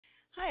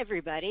Hi,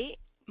 everybody.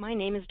 My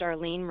name is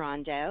Darlene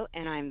Rondo,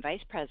 and I'm Vice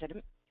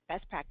President,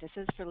 Best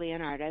Practices for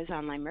Leonardo's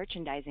online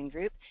merchandising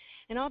group,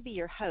 and I'll be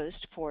your host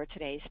for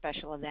today's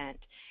special event.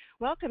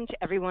 Welcome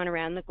to everyone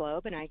around the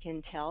globe, and I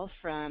can tell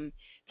from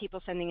people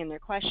sending in their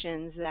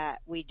questions that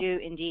we do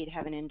indeed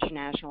have an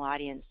international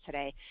audience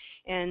today.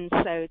 And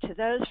so to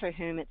those for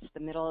whom it's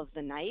the middle of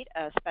the night,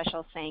 a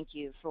special thank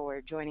you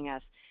for joining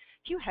us.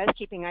 A few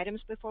housekeeping items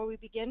before we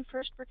begin.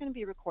 First, we're going to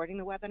be recording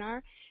the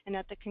webinar, and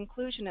at the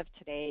conclusion of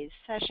today's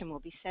session, we'll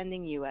be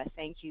sending you a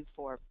thank you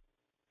for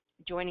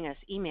joining us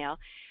email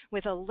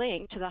with a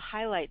link to the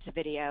highlights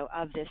video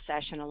of this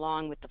session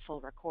along with the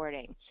full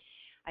recording.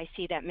 I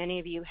see that many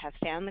of you have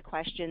found the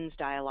questions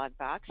dialog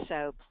box,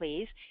 so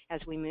please,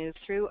 as we move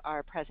through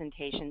our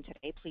presentation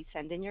today, please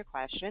send in your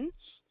question,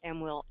 and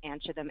we'll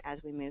answer them as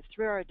we move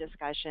through our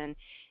discussion,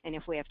 and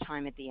if we have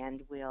time at the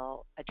end,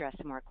 we'll address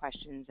some more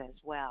questions as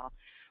well.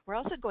 We're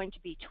also going to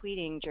be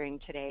tweeting during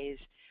today's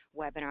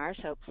webinar,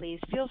 so please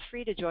feel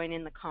free to join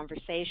in the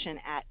conversation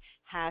at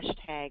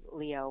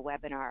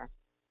 #LeoWebinar.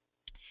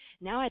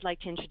 Now I'd like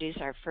to introduce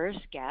our first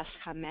guest,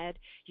 Hamed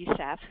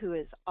Youssef,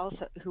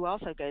 who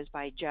also goes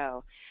by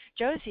Joe.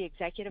 Joe is the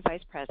Executive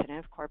Vice President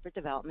of Corporate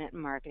Development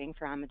and Marketing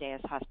for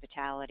Amadeus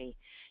Hospitality.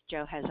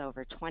 Joe has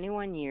over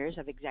 21 years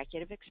of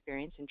executive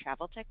experience in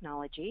travel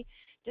technology,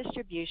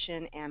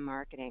 distribution, and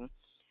marketing.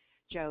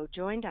 Joe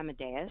joined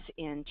Amadeus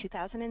in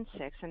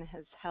 2006 and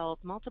has held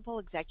multiple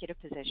executive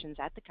positions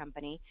at the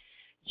company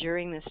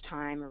during this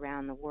time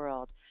around the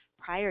world.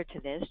 Prior to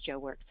this, Joe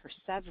worked for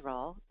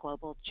several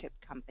global chip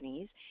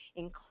companies,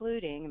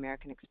 including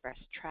American Express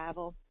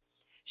Travel,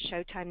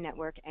 Showtime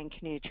Network, and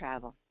Canoe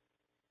Travel.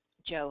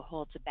 Joe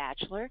holds a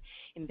Bachelor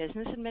in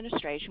Business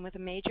Administration with a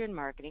major in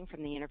Marketing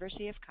from the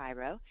University of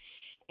Cairo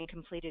and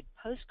completed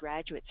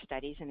postgraduate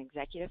studies in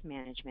Executive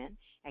Management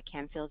at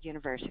Canfield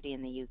University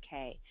in the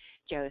UK.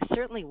 Joe is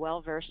certainly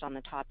well versed on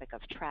the topic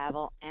of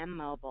travel and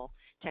mobile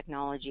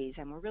technologies,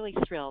 and we're really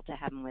thrilled to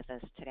have him with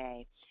us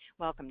today.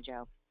 Welcome,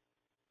 Joe.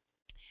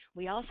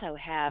 We also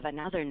have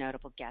another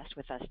notable guest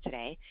with us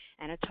today,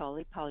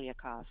 Anatoly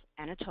Polyakov.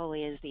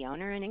 Anatoly is the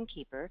owner and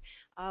innkeeper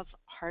of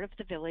Heart of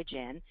the Village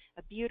Inn,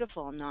 a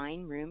beautiful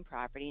 9-room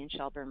property in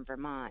Shelburne,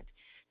 Vermont.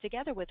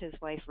 Together with his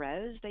wife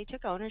Rose, they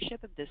took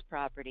ownership of this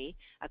property,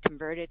 a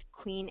converted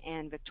Queen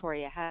Anne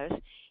Victoria house,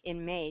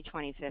 in May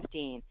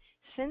 2015.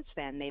 Since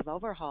then, they've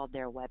overhauled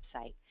their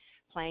website,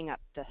 playing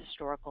up the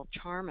historical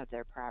charm of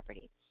their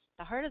property.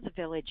 The Heart of the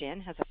Village Inn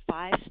has a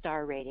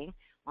 5-star rating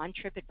on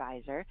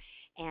TripAdvisor,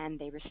 and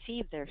they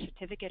received their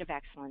Certificate of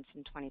Excellence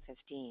in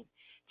 2015.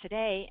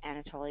 Today,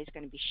 Anatoly is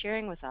going to be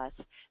sharing with us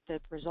the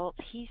results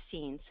he's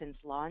seen since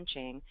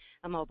launching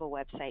a mobile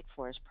website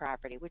for his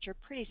property, which are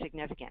pretty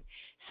significant.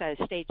 So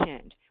stay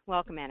tuned.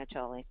 Welcome,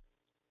 Anatoly.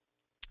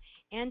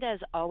 And as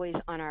always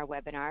on our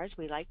webinars,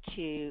 we like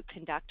to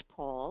conduct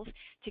polls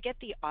to get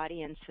the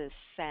audience's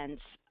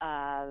sense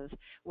of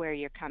where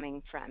you're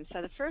coming from.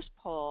 So the first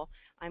poll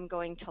I'm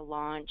going to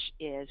launch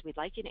is, we'd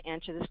like you to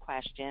answer this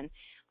question.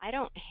 I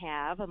don't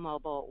have a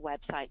mobile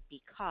website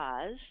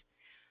because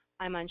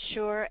I'm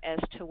unsure as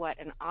to what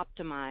an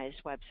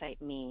optimized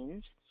website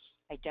means.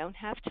 I don't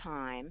have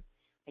time.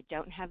 I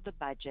don't have the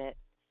budget.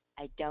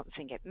 I don't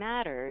think it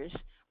matters.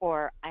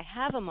 Or I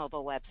have a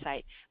mobile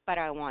website, but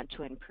I want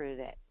to improve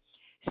it.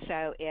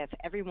 So if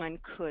everyone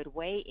could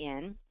weigh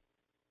in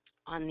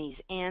on these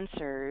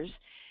answers,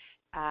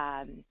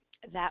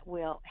 that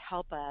will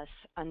help us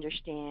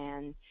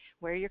understand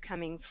where you're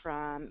coming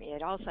from.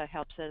 It also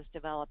helps us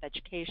develop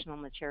educational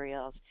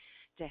materials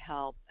to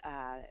help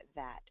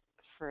that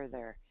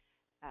further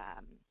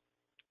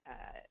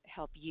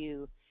help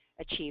you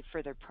achieve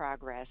further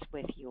progress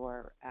with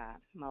your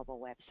mobile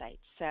website.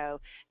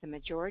 So the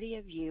majority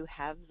of you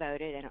have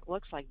voted, and it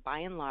looks like by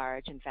and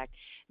large, in fact,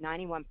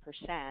 91%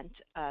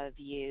 of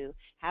you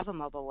have a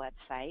mobile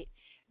website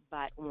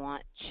but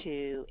want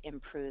to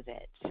improve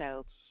it.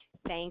 So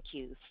thank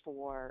you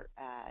for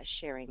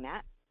sharing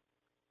that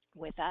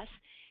with us,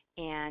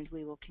 and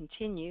we will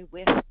continue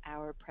with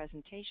our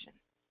presentation.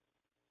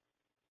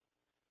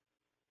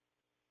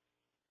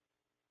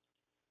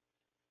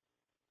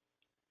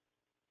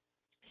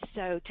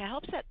 So to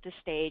help set the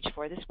stage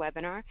for this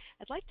webinar,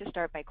 I'd like to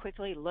start by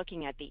quickly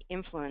looking at the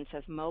influence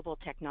of mobile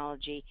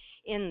technology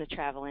in the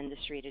travel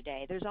industry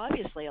today. There's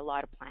obviously a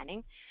lot of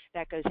planning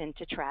that goes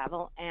into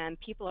travel, and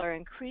people are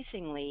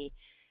increasingly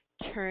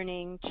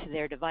turning to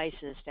their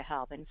devices to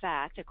help. In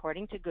fact,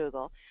 according to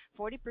Google,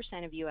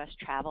 40% of U.S.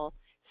 travel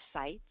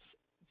sites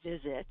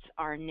visits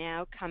are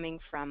now coming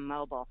from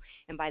mobile.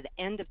 And by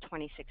the end of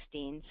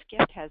 2016,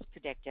 Skift has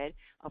predicted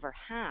over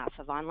half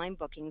of online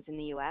bookings in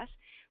the U.S.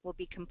 will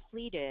be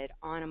completed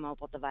on a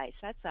mobile device.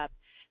 That's up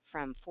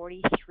from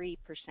 43%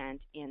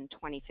 in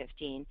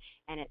 2015,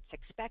 and it's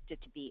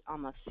expected to be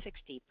almost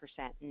 60%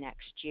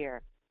 next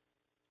year.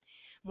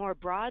 More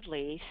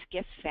broadly,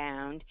 Skift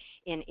found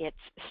in its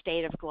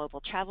State of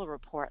Global Travel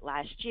report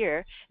last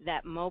year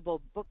that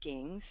mobile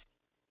bookings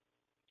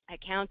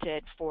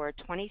accounted for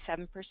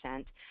 27%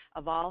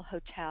 of all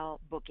hotel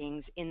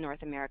bookings in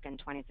North America in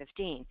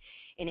 2015.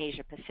 In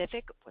Asia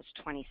Pacific was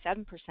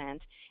 27%,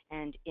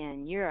 and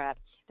in Europe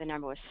the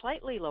number was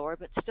slightly lower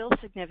but still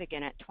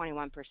significant at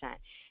 21%.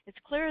 It's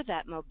clear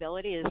that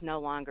mobility is no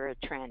longer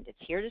a trend. It's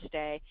here to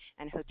stay,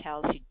 and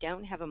hotels who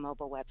don't have a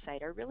mobile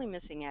website are really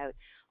missing out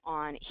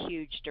on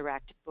huge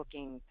direct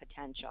booking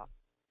potential.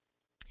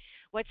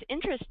 What's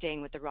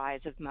interesting with the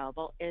rise of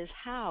mobile is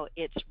how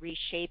it's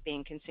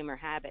reshaping consumer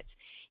habits,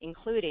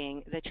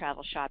 including the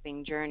travel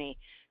shopping journey.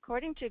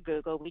 According to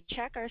Google, we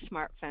check our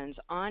smartphones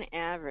on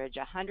average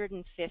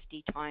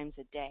 150 times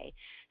a day,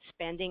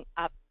 spending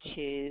up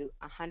to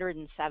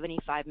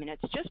 175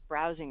 minutes just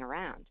browsing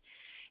around.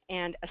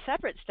 And a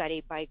separate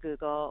study by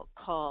Google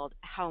called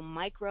How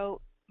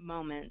Micro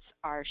Moments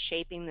Are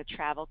Shaping the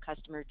Travel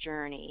Customer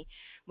Journey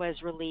was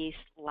released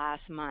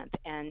last month.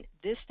 And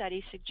this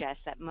study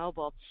suggests that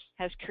mobile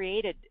has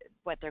created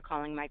what they're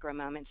calling micro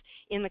moments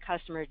in the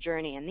customer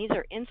journey. And these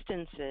are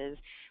instances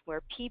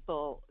where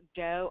people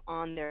go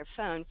on their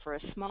phone for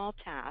a small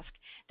task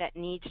that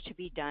needs to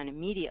be done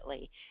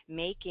immediately,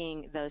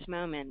 making those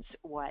moments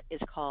what is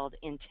called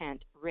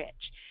intent rich.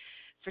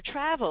 For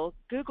travel,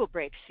 Google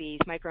breaks these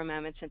micro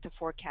moments into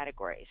 4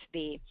 categories: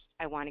 the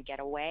I want to get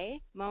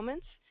away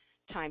moments,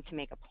 time to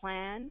make a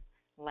plan,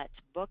 let's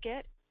book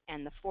it,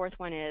 and the 4th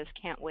one is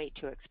can't wait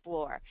to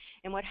explore.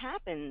 And what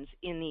happens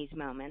in these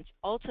moments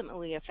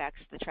ultimately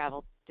affects the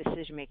travel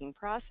decision-making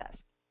process.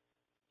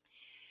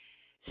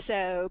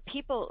 So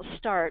people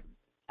start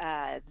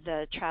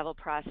the travel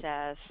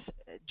process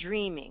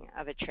dreaming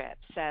of a trip.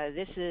 So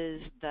this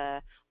is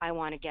the I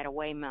want to get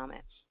away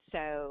moment.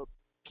 So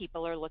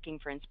people are looking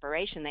for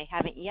inspiration. They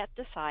haven't yet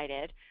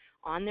decided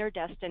on their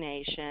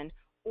destination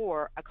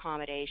or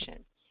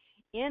accommodation.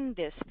 In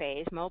this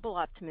phase, mobile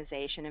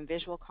optimization and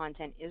visual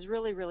content is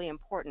really, really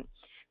important.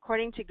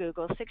 According to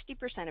Google,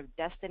 60% of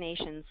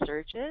destination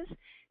searches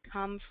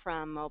come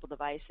from mobile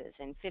devices,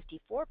 and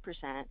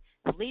 54%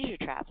 of leisure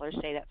travelers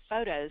say that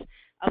photos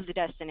of the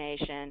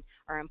destination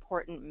are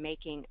important in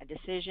making a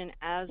decision,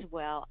 as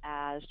well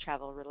as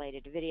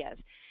travel-related videos.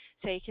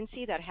 So you can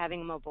see that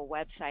having a mobile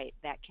website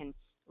that can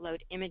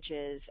load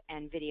images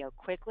and video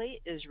quickly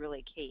is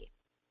really key.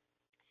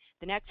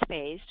 The next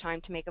phase,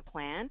 time to make a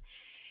plan,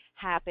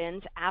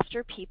 happens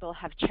after people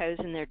have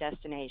chosen their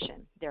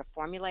destination. They're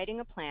formulating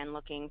a plan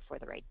looking for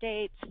the right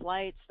dates,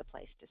 flights, the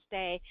place to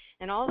stay,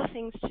 and all the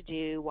things to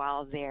do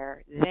while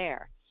they're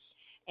there.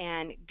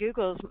 And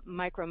Google's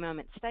micro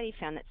moment study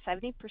found that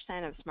 70%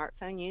 of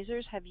smartphone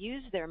users have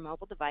used their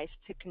mobile device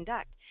to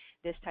conduct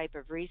this type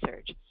of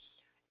research.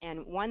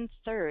 And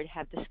 1/3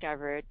 have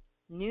discovered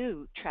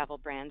new travel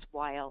brands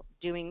while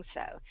doing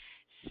so.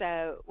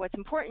 So what's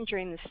important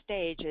during this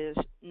stage is,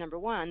 number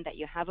one, that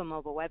you have a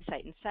mobile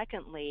website, and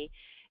secondly,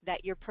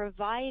 that you're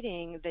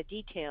providing the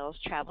details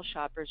travel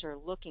shoppers are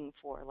looking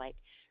for, like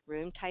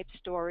room type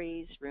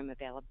stories, room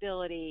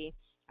availability,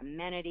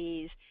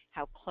 amenities,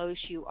 how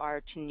close you are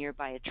to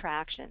nearby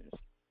attractions.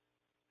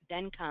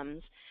 Then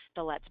comes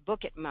the let's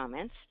book it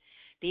moments.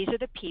 These are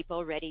the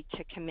people ready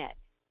to commit,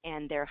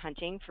 and they're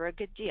hunting for a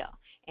good deal,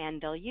 and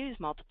they'll use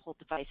multiple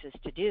devices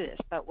to do this.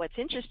 But what's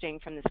interesting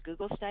from this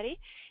Google study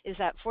is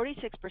that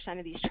 46%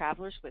 of these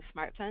travelers with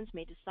smartphones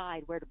may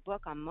decide where to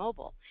book on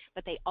mobile,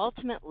 but they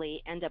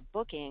ultimately end up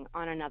booking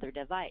on another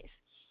device.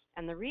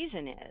 And the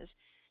reason is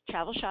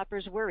travel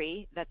shoppers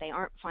worry that they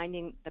aren't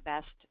finding the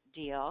best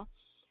deal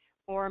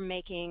or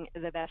making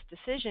the best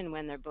decision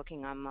when they're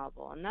booking on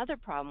mobile. Another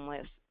problem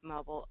with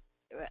mobile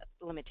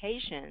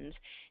limitations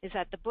is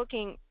that the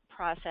booking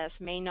process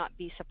may not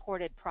be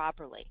supported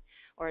properly,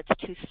 or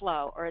it's too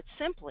slow, or it's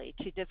simply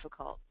too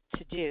difficult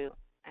to do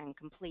and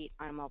complete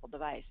on a mobile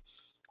device.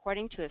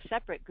 According to a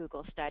separate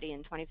Google study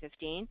in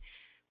 2015,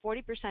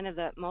 40% of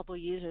the mobile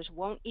users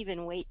won't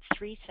even wait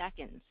 3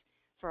 seconds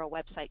for a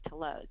website to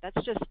load.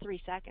 That's just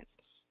 3 seconds.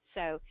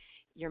 So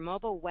your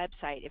mobile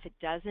website, if it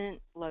doesn't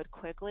load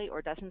quickly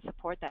or doesn't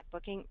support that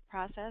booking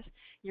process,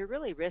 you're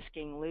really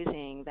risking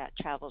losing that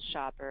travel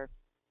shopper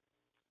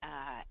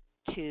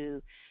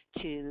to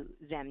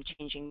them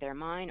changing their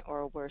mind,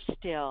 or worse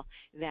still,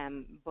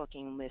 them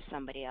booking with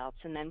somebody else.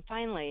 And then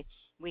finally,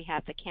 we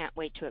have the can't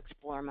wait to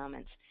explore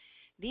moments.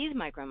 These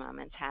micro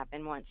moments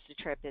happen once the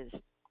trip is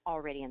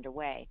already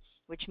underway,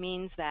 which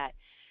means that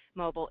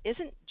mobile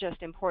isn't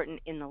just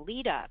important in the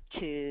lead up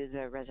to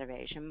the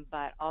reservation,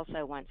 but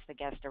also once the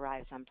guest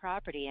arrives on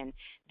property. And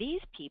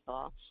these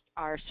people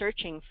are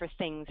searching for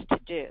things to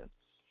do.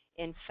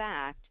 In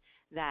fact,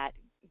 that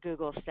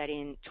Google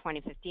study in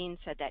 2015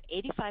 said that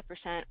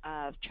 85%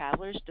 of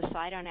travelers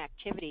decide on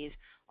activities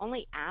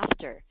only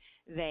after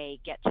they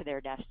get to their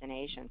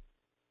destination.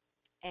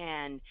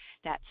 And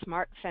that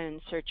smartphone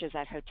searches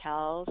at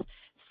hotels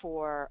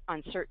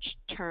on search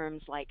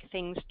terms like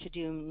things to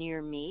do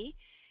near me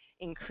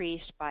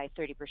increased by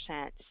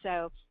 30%.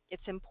 So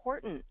it's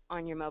important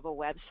on your mobile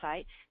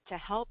website to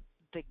help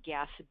the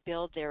guests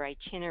build their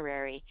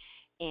itinerary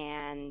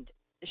and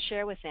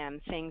share with them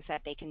things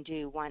that they can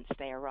do once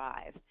they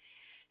arrive.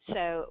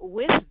 So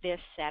with this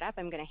setup,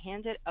 I'm going to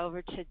hand it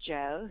over to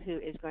Joe, who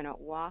is going to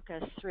walk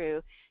us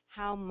through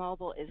how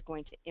mobile is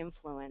going to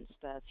influence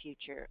the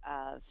future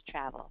of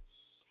travel.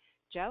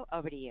 Joe,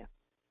 over to you.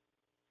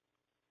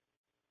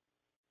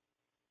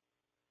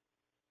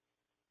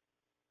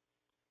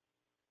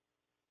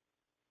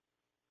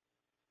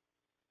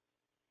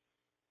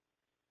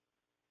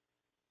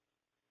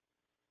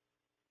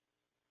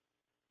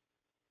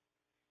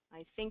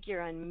 I think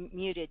you're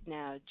unmuted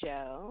now,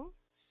 Joe.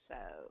 So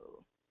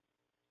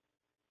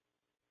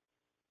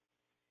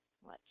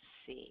let's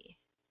see.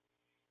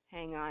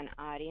 Hang on,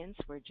 audience.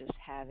 We're just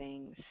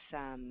having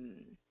some.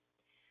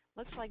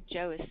 Looks like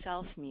Joe is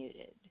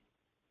self-muted.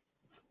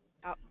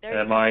 Oh, there you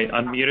go. Am I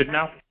unmuted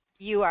now?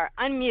 You are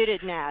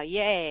unmuted now.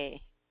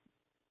 Yay.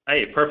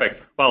 Hey,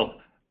 perfect.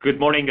 Well, good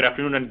morning, good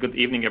afternoon, and good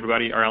evening,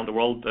 everybody around the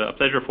world. A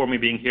pleasure for me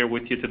being here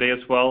with you today as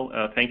well.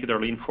 Thank you,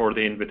 Darlene, for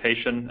the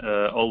invitation.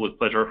 Always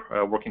pleasure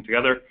working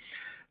together.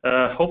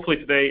 Hopefully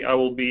today I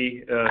will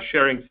be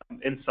sharing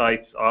some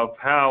insights of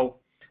how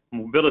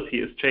mobility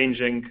is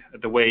changing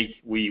the way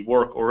we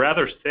work, or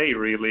rather say,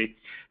 really,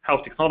 how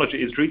technology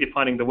is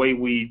redefining the way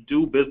we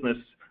do business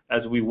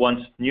as we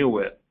once knew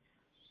it.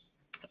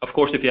 Of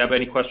course, if you have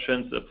any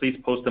questions, please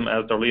post them,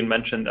 as Darlene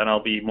mentioned, and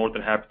I'll be more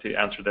than happy to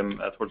answer them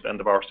towards the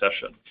end of our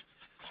session.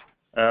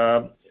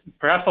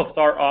 Perhaps I'll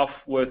start off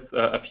with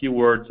a few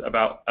words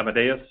about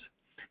Amadeus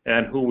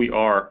and who we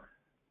are.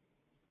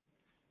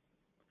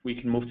 We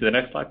can move to the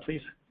next slide,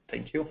 please.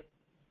 Thank you.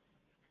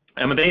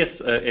 Amadeus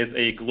is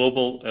a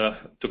global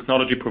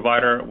technology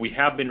provider. We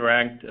have been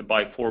ranked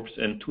by Forbes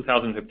in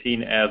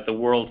 2015 as the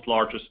world's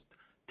largest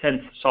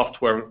 10th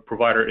software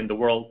provider in the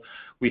world.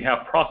 We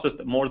have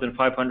processed more than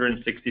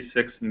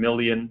 566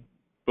 million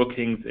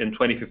bookings in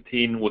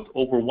 2015 with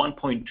over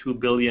 1.2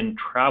 billion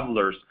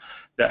travelers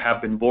that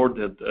have been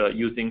boarded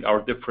using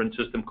our different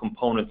system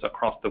components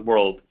across the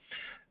world.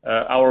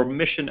 Our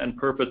mission and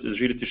purpose is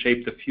really to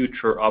shape the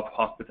future of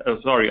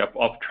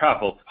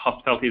travel.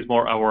 Hospitality is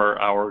more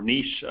our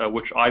niche,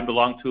 which I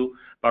belong to,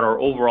 but our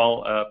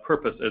overall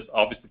purpose is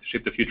obviously to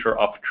shape the future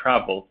of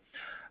travel.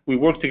 We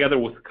work together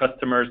with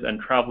customers and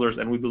travelers,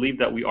 and we believe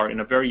that we are in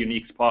a very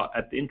unique spot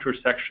at the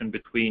intersection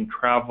between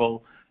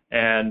travel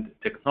and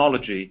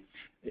technology,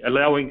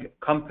 allowing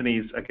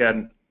companies,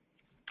 again,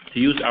 to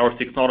use our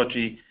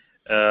technology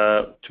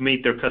to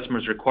meet their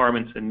customers'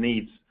 requirements and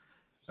needs.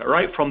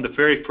 Right from the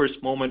very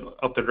first moment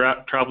of the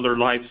traveler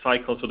life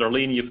cycle. So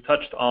Darlene, you've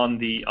touched on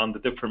the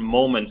different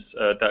moments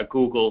that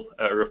Google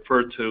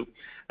referred to,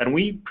 and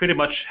we pretty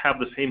much have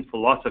the same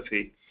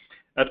philosophy.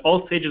 At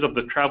all stages of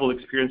the travel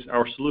experience,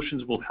 our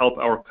solutions will help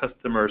our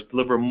customers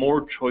deliver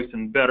more choice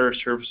and better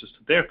services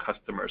to their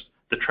customers,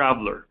 the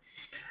traveler.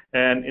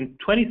 And in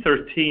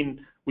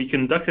 2013, we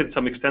conducted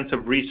some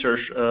extensive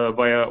research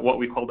via what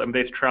we called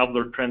Amadeus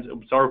Traveler Trends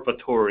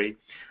Observatory,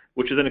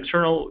 which is an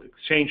external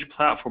exchange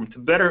platform to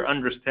better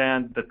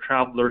understand the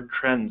traveler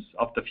trends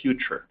of the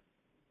future.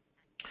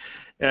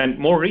 And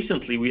more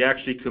recently, we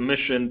actually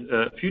commissioned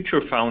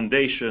Future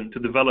Foundation to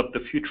develop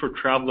the Future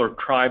Traveler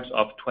Tribes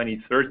of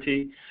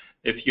 2030.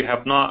 If you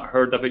have not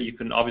heard of it, you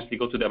can obviously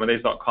go to the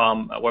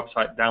Amadeus.com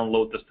website,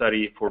 download the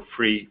study for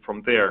free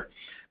from there.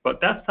 But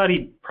that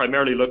study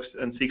primarily looks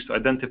and seeks to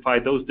identify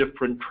those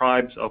different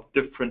tribes of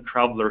different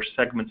traveler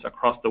segments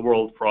across the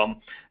world,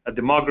 from a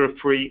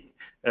demography,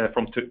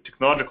 from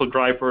technological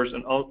drivers,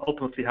 and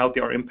ultimately how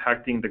they are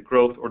impacting the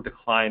growth or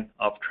decline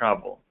of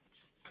travel.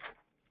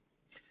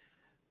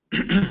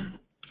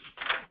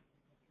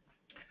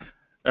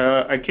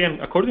 Again,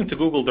 according to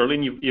Google,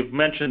 Darlene, you've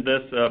mentioned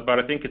this, but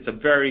I think it's a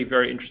very,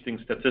 very interesting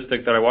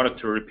statistic that I wanted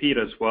to repeat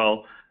as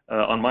well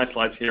on my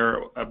slides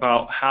here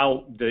about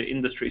how the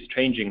industry is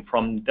changing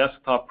from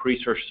desktop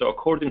research. So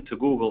according to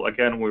Google,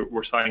 again,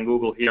 we're citing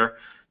Google here,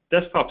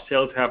 desktop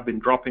sales have been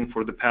dropping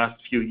for the past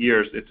few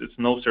years. It's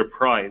no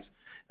surprise.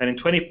 And in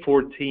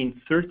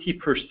 2014,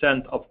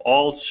 30% of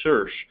all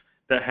search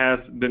that has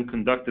been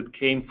conducted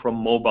came from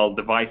mobile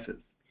devices.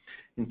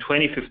 In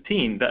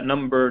 2015, that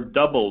number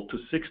doubled to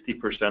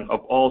 60%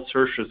 of all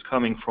searches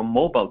coming from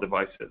mobile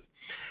devices.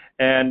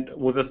 And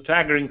with a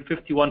staggering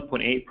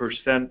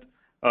 51.8%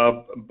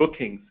 of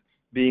bookings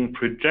being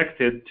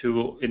projected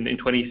in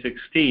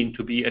 2016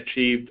 to be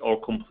achieved or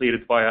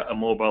completed via a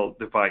mobile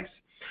device.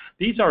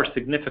 These are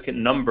significant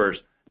numbers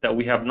that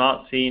we have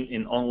not seen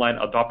in online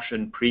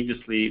adoption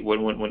previously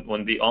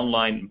when the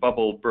online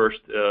bubble burst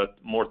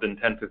more than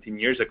 10, 15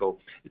 years ago.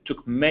 It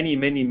took many,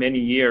 many, many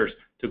years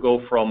to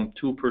go from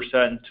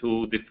 2%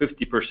 to the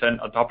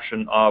 50%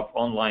 adoption of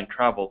online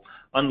travel.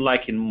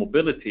 Unlike in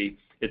mobility,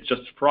 it's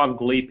just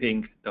frog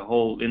leaping the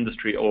whole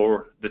industry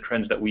or the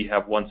trends that we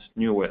have once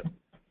knew it.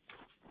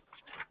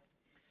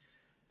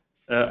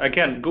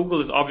 Again,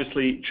 Google is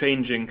obviously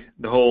changing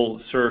the whole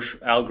search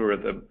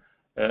algorithm.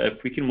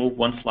 If we can move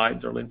one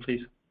slide, Darlene,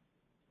 please.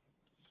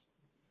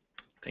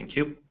 Thank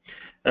you.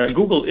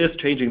 Google is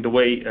changing the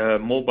way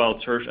mobile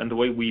search and the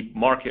way we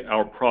market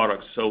our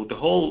products. So the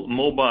whole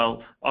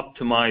mobile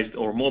optimized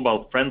or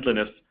mobile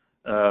friendliness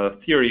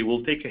theory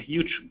will take a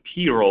huge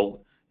key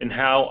role in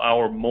how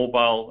our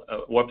mobile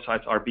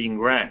websites are being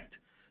ranked.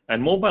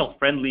 And mobile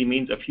friendly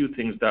means a few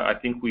things that I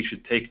think we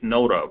should take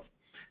note of.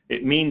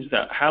 It means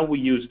that how we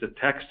use the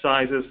text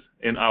sizes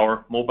in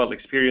our mobile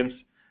experience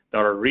that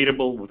are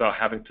readable without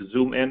having to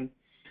zoom in,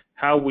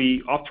 how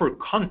we offer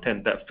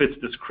content that fits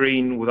the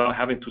screen without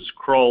having to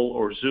scroll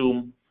or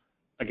zoom.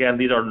 Again,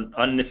 these are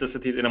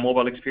unnecessities in a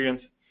mobile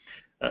experience.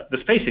 The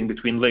spacing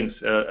between links,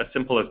 as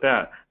simple as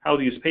that. How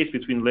do you space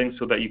between links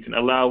so that you can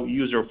allow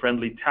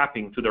user-friendly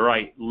tapping to the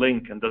right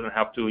link and doesn't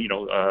have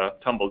to,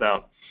 tumble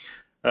down?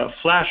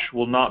 Flash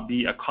will not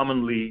be a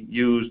commonly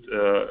used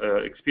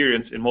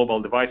experience in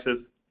mobile devices.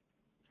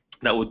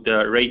 That would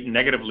rate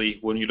negatively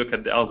when you look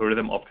at the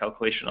algorithm of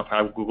calculation of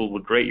how Google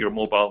would rate your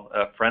mobile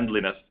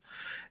friendliness.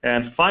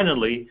 And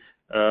finally,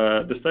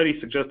 the study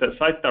suggests that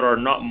sites that are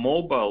not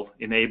mobile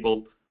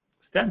enabled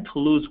stand to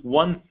lose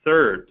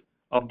 1/3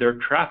 of their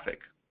traffic,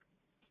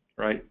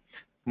 right?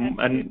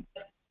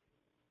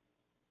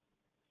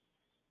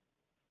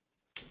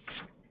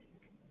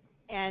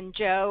 And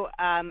Joe,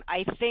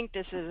 I think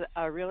this is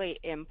a really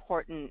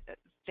important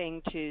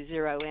thing to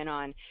zero in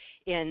on.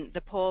 In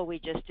the poll we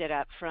just did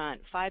up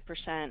front,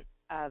 5%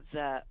 of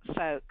the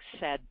folks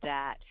said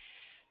that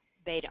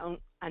they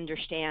don't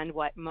understand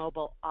what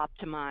mobile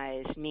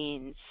optimized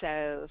means.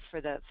 So for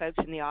the folks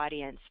in the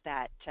audience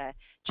that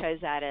chose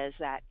that as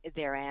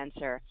their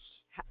answer,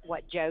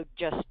 what Joe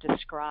just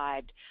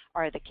described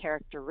are the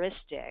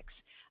characteristics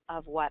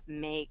of what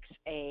makes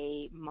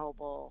a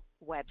mobile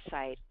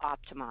website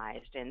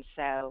optimized. And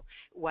so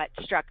what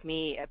struck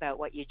me about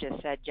what you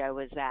just said, Joe,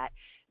 was that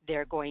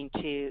they're going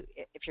to,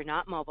 if you're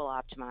not mobile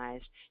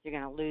optimized, you're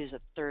going to lose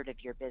 1/3 of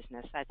your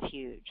business. That's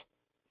huge.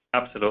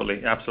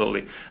 Absolutely,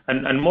 absolutely.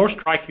 And more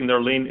striking,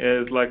 Darlene,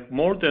 is like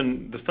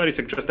the study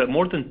suggests that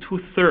more than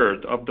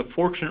 2/3 of the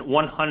Fortune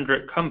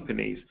 100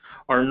 companies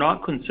are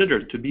not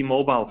considered to be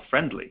mobile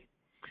friendly.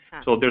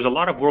 So there's a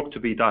lot of work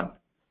to be done.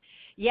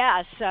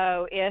 Yeah,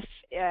 so if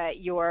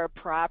your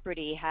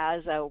property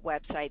has a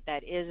website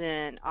that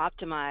isn't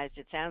optimized,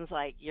 it sounds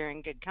like you're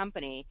in good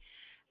company.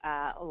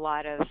 A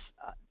lot of,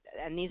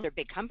 and these are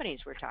big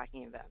companies we're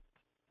talking about.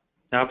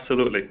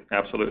 Absolutely,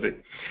 absolutely.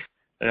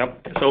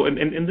 Yep. So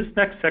in this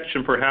next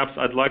section, perhaps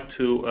I'd like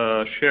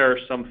to share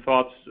some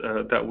thoughts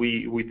that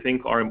we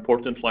think are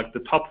important, like the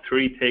top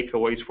 3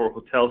 takeaways for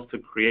hotels to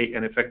create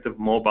an effective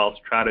mobile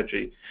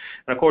strategy.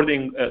 And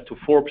according to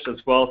Forbes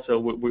as well, so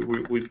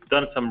we've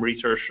done some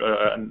research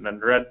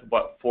and read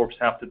what Forbes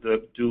have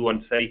to do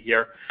and say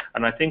here.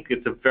 And I think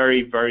it's a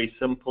very, very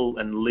simple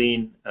and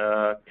lean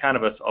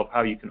canvas of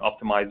how you can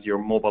optimize your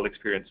mobile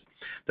experience.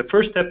 The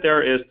first step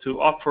there is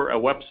to offer a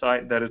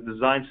website that is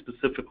designed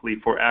specifically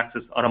for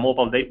access on a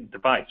mobile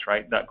device,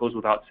 right? That goes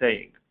without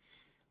saying.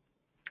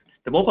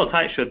 The mobile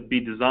site should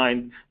be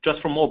designed just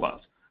for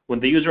mobiles. When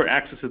the user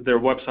accesses their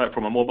website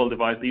from a mobile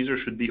device, the user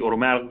should be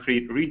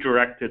automatically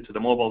redirected to the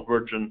mobile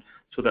version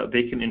so that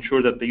they can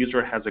ensure that the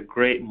user has a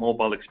great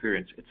mobile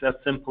experience. It's as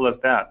simple as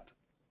that.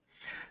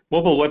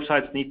 Mobile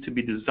websites need to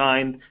be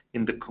designed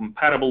in the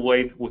compatible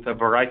way with a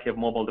variety of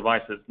mobile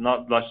devices,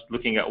 not just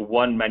looking at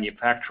one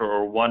manufacturer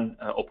or one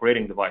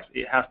operating device.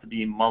 It has to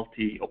be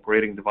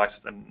multi-operating devices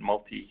and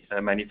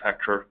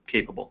multi-manufacturer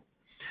capable.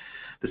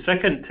 The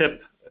second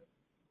tip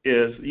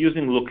is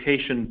using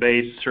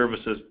location-based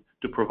services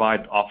to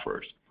provide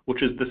offers,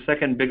 which is the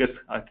second biggest,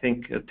 I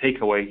think,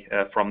 takeaway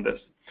from this.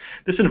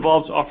 This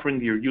involves offering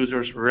your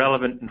users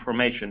relevant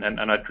information, and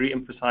I'd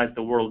re-emphasize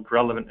the word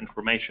relevant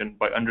information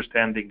by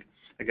understanding,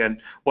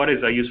 again, what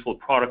is a useful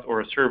product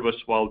or a service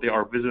while they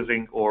are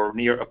visiting or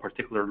near a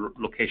particular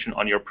location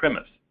on your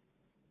premise.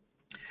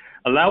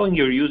 Allowing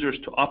your users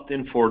to opt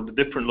in for the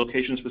different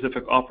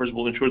location-specific offers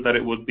will ensure that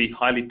it will be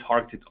highly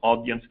targeted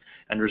audience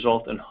and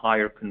result in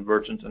higher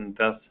conversions and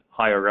thus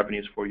higher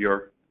revenues for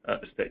your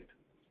estate.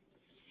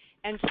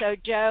 And so,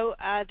 Joe,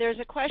 there's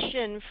a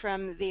question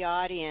from the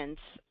audience.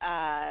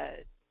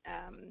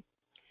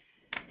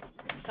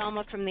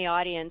 Selma from the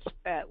audience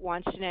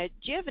wants to know,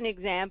 do you have an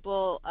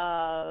example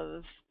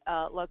of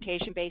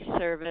location-based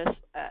service,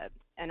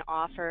 an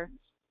offer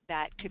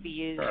that could be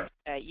used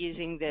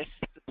using this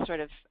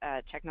sort of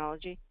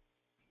technology?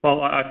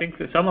 Well, I think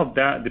some of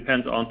that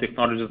depends on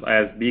technologies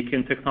as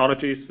beacon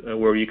technologies,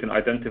 where you can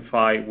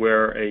identify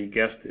where a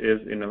guest is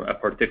in a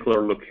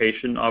particular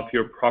location of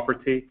your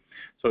property.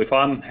 So if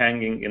I'm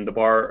hanging in the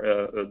bar,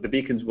 the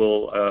beacons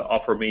will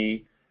offer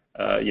me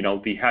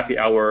the happy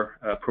hour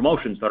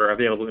promotions that are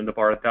available in the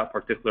bar at that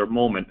particular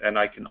moment, and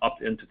I can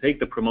opt in to take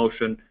the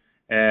promotion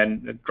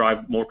and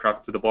drive more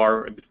traffic to the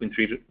bar between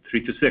 3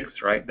 to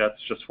 6, right?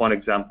 That's just one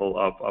example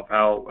of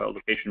how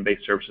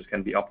location-based services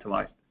can be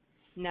optimized.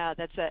 No,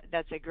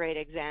 that's a great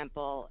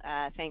example.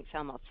 Thanks,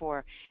 Selma,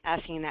 for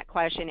asking that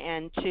question.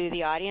 And to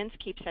the audience,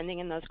 keep sending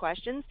in those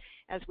questions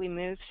as we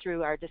move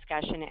through our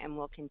discussion, and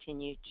we'll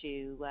continue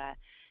to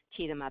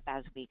tee them up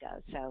as we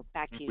go. So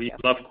back to you, We Joe.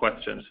 love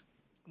questions.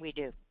 We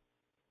do.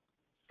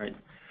 Right.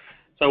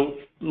 So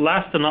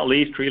last but not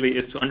least, really,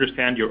 is to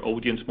understand your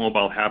audience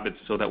mobile habits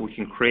so that we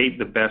can create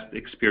the best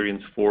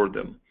experience for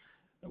them.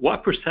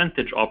 What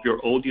percentage of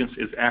your audience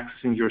is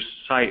accessing your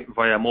site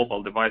via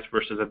mobile device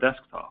versus a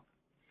desktop?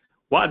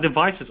 What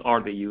devices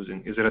are they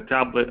using? Is it a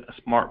tablet, a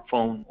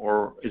smartphone,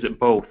 or is it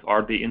both?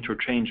 Are they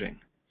interchanging?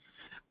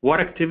 What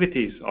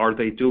activities are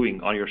they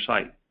doing on your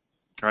site,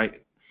 right?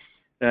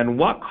 And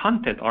what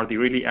content are they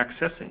really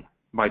accessing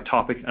by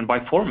topic and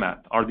by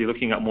format? Are they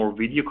looking at more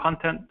video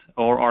content,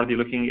 or are they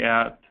looking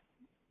at,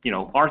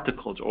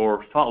 articles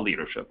or thought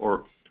leadership,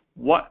 or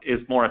what is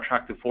more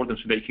attractive for them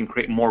so they can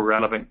create more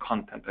relevant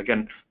content?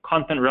 Again,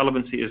 content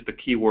relevancy is the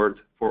key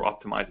word for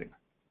optimizing.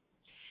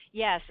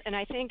 Yes, and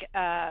I think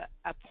a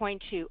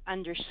point to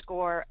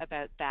underscore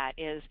about that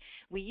is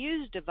we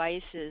use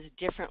devices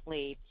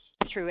differently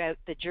throughout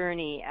the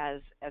journey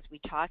as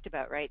we talked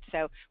about, right?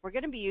 So we're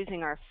going to be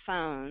using our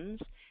phones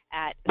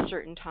at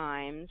certain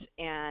times,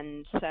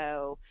 and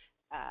so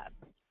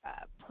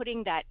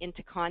putting that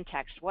into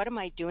context, what am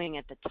I doing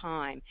at the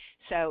time?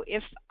 So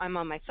if I'm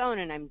on my phone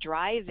and I'm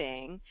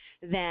driving,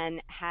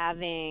 then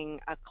having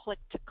a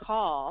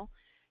click-to-call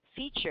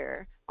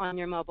feature on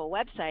your mobile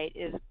website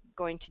is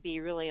going to be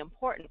really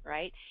important,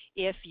 right?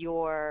 If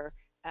your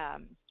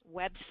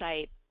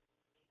website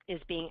is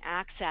being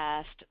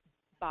accessed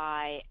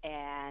by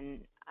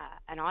an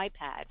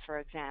iPad, for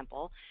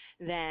example,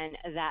 then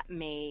that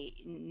may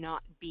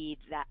not be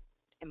that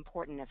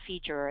important a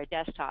feature, or a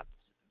desktop,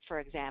 for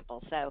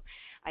example. So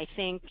I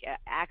think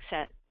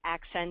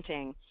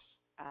accenting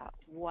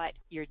what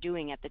you're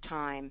doing at the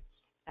time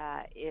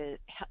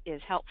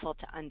is helpful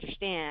to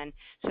understand,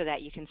 so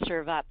that you can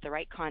serve up the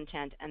right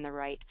content and the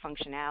right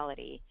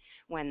functionality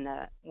when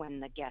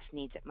the guest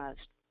needs it most.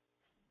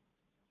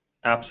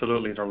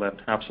 Absolutely, Darlene.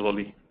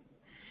 Absolutely.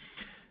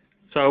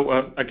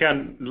 So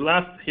again,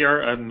 last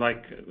here,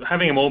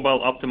 having a mobile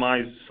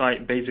optimized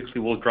site basically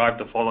will drive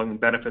the following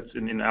benefits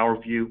in our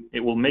view. It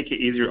will make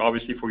it easier,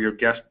 obviously, for your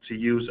guests to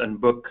use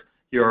and book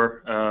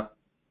your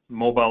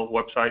mobile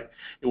website.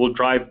 It will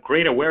drive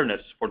great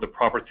awareness for the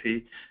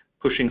property,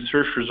 pushing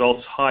search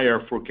results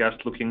higher for guests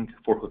looking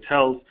for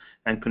hotels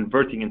and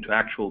converting into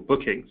actual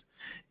bookings.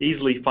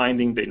 Easily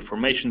finding the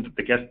information that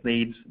the guest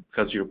needs,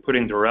 because you're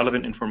putting the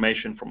relevant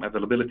information from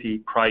availability,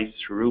 price,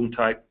 room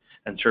type,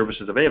 and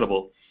services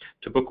available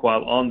to book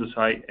while on the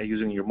site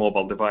using your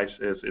mobile device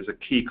is a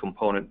key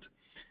component,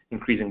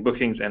 increasing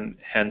bookings and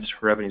hence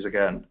revenues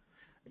again.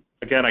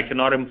 Again, I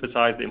cannot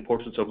emphasize the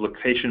importance of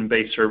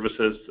location-based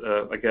services.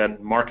 Again,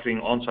 marketing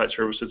on-site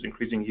services,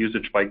 increasing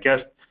usage by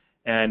guests,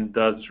 and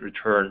does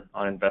return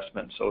on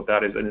investment. So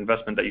that is an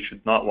investment that you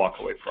should not walk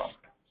away from.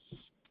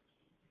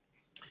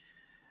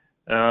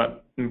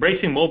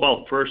 Embracing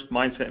mobile-first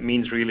mindset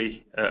means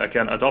really,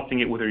 again,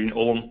 adopting it within your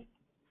own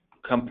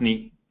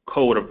company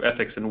code of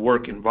ethics and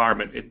work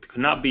environment. It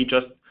cannot be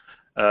just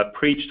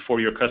preached for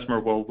your customer.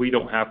 Well, we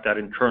don't have that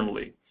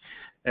internally.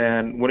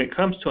 And when it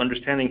comes to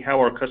understanding how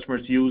our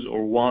customers use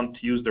or want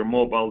to use their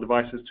mobile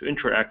devices to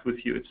interact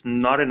with you, it's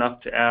not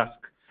enough to ask,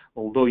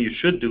 although you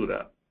should do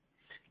that.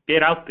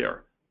 Get out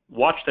there.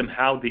 Watch them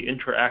how they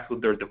interact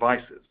with their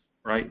devices,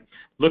 right?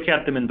 Look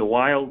at them in the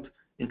wild,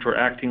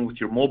 interacting with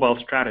your mobile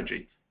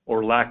strategy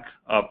or lack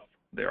of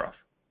thereof.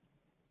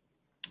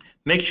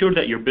 Make sure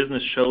that your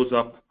business shows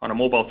up on a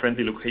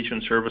mobile-friendly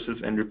location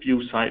services and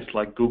review sites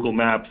like Google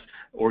Maps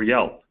or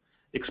Yelp.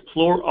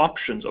 Explore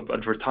options of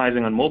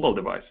advertising on mobile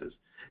devices.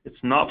 It's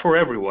not for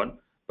everyone,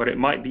 but it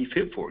might be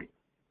fit for you.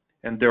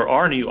 And there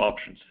are new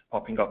options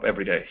popping up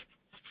every day.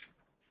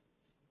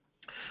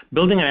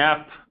 Building an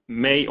app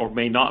may or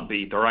may not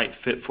be the right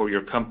fit for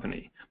your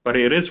company, but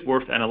it is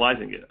worth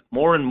analyzing it.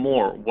 More and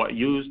more, what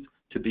used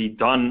to be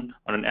done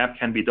on an app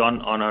can be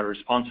done on a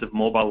responsive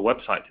mobile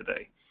website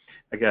today.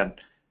 Again,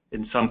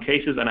 in some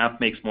cases, an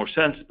app makes more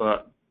sense,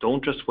 but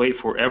don't just wait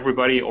for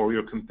everybody or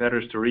your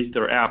competitors to reach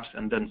their apps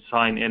and then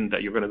sign in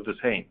that you're going to do the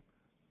same.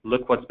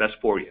 Look what's best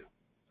for you.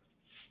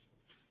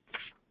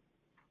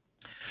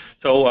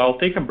 So I'll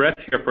take a breath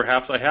here,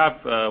 perhaps. I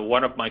have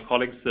one of my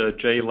colleagues,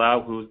 Jay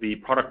Lau, who's the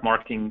product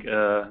marketing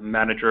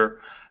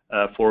manager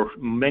for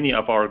many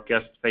of our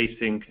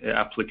guest-facing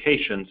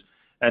applications.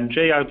 And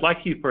Jay, I'd like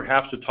you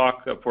perhaps to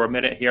talk for a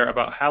minute here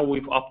about how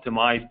we've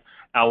optimized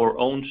our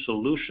own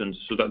solutions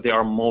so that they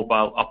are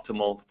mobile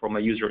optimal from a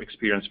user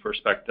experience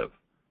perspective.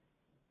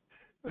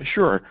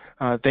 Sure.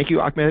 Thank you,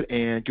 Ahmed,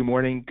 and good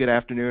morning, good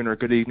afternoon, or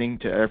good evening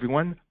to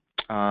everyone.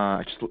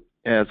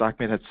 As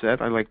Ahmed had said,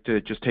 I'd like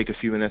to just take a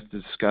few minutes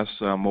to discuss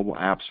mobile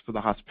apps for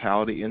the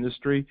hospitality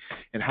industry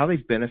and how they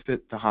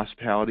benefit the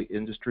hospitality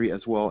industry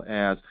as well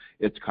as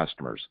its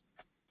customers.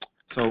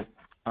 So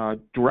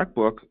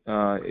DirectBook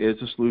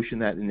is a solution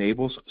that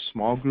enables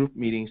small group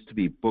meetings to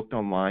be booked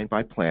online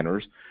by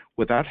planners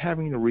without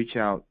having to reach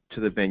out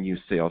to the venue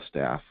sales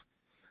staff.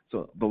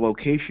 So the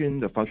location,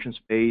 the function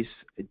space,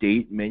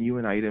 date, menu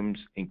and items,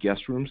 and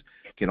guest rooms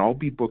can all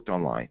be booked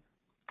online.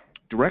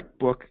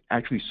 DirectBook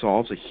actually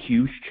solves a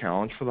huge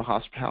challenge for the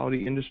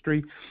hospitality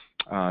industry.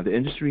 The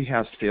industry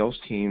has sales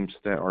teams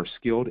that are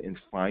skilled in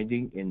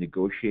finding and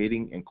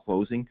negotiating and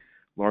closing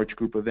large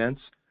group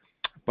events,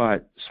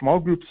 but small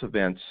groups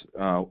events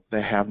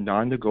that have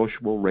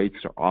non-negotiable rates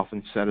are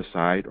often set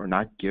aside or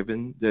not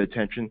given the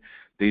attention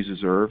they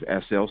deserve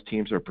as sales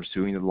teams are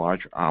pursuing the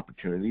large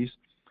opportunities.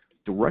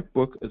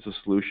 DirectBook is a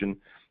solution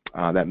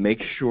that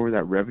makes sure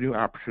that revenue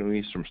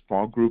opportunities from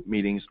small group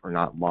meetings are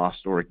not lost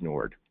or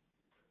ignored.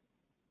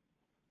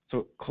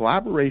 So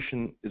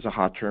collaboration is a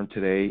hot term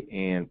today,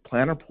 and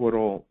Planner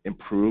Portal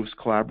improves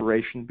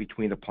collaboration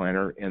between the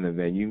planner and the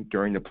venue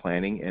during the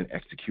planning and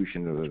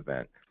execution of the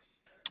event.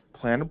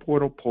 Planner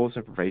Portal pulls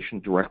information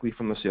directly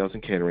from the sales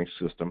and catering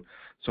system,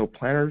 so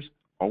planners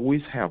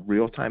always have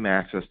real-time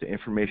access to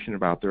information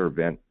about their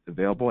event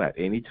available at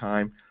any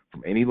time,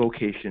 from any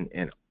location,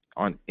 and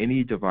on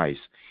any device,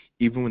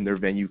 even when their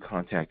venue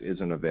contact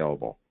isn't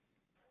available.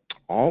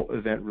 All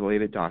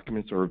event-related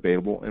documents are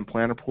available in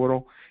Planner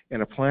Portal,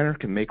 and a planner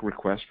can make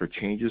requests for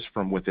changes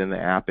from within the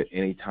app at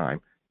any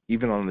time,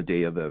 even on the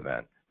day of the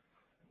event.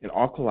 And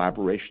all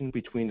collaboration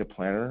between the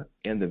planner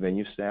and the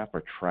venue staff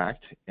are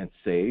tracked and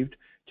saved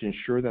to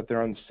ensure that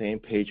they're on the same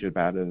page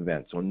about an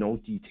event, so no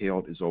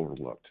detail is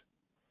overlooked.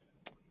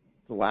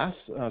 The last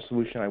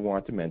solution I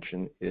want to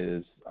mention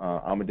is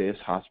Amadeus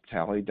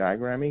Hospitality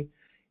Diagramming,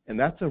 and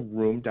that's a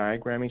room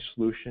diagramming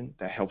solution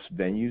that helps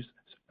venues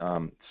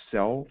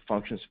sell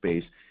function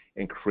space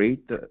and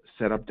create the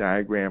setup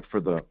diagram for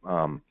the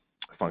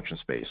function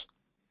space.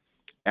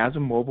 As a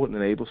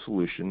mobile-enabled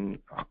solution,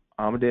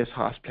 Amadeus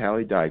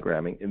Hospitality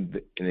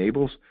Diagramming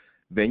enables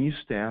venue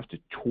staff to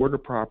tour the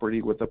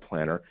property with a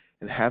planner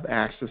and have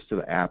access to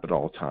the app at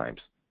all times.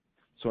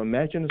 So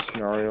imagine a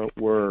scenario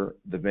where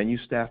the venue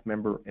staff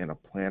member and a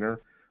planner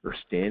are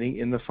standing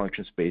in the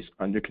function space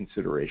under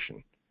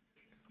consideration.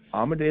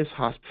 Amadeus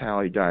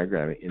Hospitality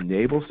Diagramming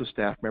enables the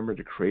staff member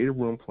to create a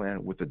room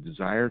plan with a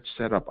desired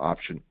setup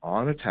option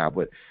on a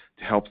tablet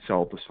to help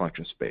sell this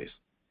function space.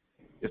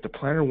 If the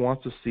planner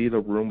wants to see the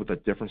room with a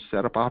different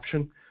setup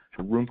option,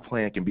 the room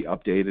plan can be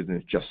updated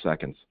in just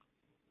seconds.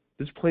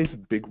 This plays a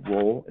big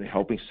role in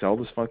helping sell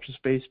this function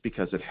space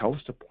because it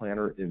helps the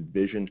planner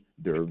envision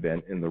their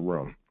event in the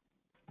room.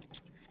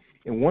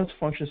 And once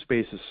function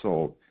space is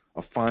sold,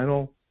 a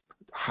final,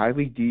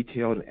 highly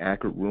detailed and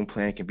accurate room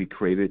plan can be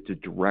created to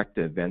direct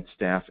the event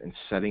staff in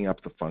setting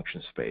up the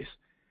function space.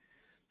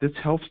 This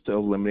helps to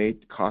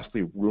eliminate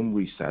costly room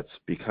resets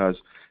because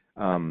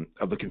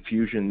of the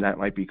confusion that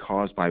might be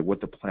caused by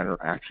what the planner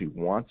actually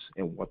wants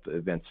and what the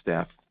event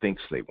staff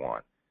thinks they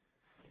want.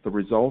 The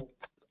result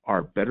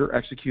are better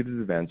executed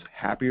events,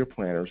 happier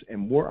planners, and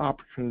more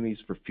opportunities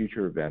for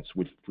future events,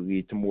 which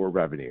lead to more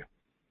revenue.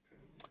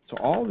 So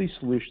all of these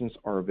solutions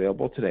are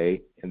available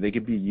today, and they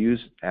can be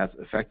used as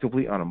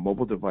effectively on a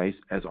mobile device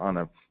as on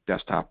a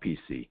desktop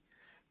PC.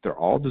 They're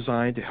all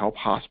designed to help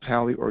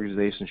hospitality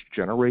organizations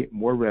generate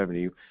more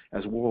revenue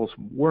as well as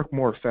work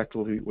more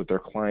effectively with their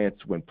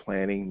clients when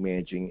planning,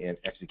 managing, and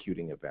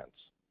executing events.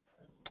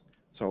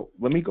 So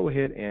let me go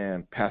ahead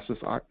and pass this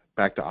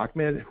back to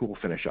Ahmed, who will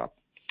finish up.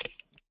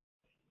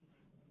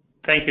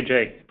 Thank you,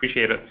 Jay.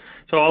 Appreciate it.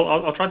 So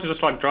I'll try to just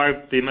drive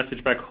the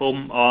message back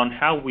home on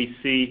how we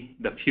see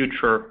the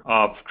future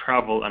of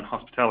travel and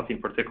hospitality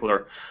in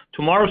particular.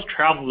 Tomorrow's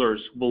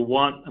travelers will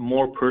want a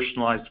more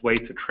personalized way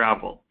to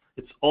travel.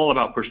 It's all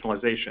about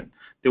personalization.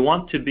 They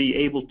want to be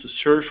able to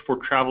search for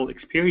travel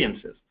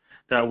experiences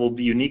that will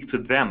be unique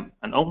to them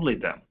and only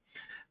them.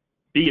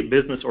 Be it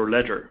business or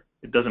leisure,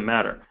 it doesn't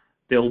matter.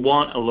 They'll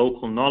want a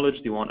local knowledge.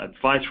 They want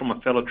advice from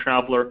a fellow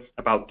traveler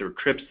about their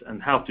trips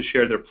and how to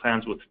share their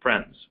plans with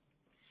friends.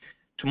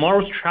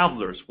 Tomorrow's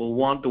travelers will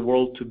want the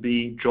world to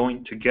be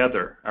joined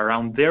together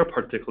around their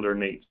particular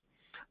needs.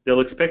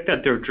 They'll expect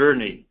that their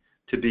journey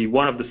to be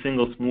one of the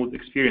single smooth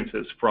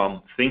experiences,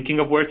 from thinking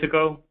of where to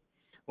go,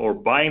 or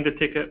buying the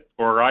ticket,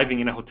 or arriving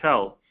in a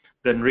hotel,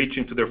 then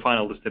reaching to their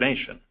final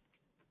destination.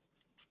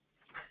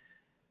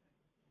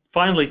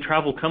 Finally,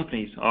 travel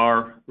companies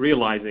are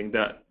realizing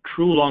that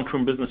true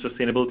long-term business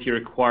sustainability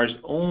requires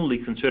not only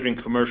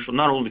considering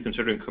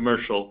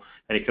commercial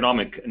and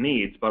economic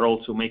needs, but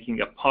also making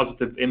a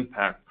positive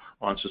impact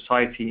on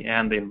society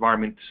and the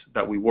environment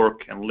that we work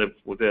and live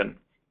within,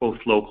 both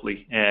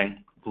locally and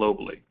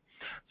globally.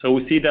 So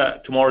we see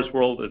that tomorrow's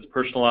world is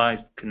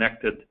personalized,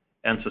 connected,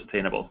 and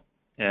sustainable.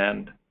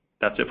 And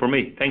that's it for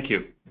me. Thank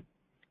you.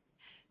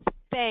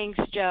 Thanks,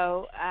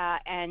 Joe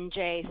and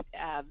Jay.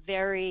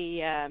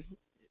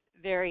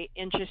 Very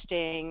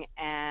interesting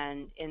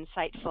and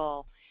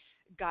insightful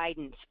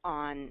guidance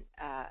on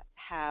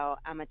how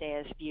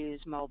Amadeus views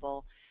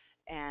mobile,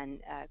 and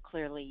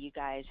clearly you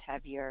guys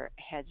have your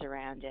heads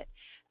around it.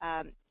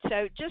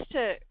 So just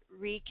to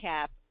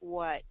recap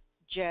what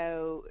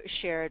Joe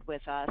shared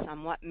with us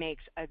on what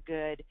makes a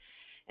good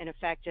and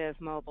effective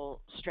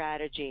mobile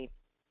strategy: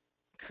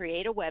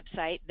 create a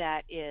website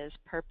that is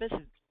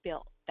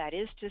purpose-built. That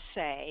is to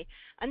say,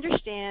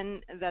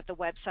 understand that the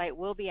website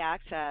will be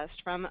accessed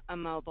from a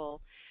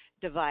mobile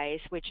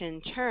device, which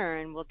in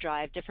turn will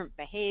drive different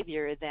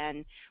behavior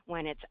than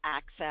when it's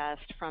accessed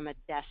from a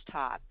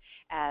desktop.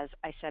 As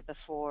I said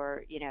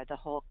before, the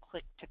whole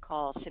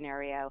click-to-call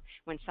scenario,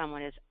 when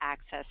someone is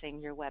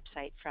accessing your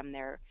website from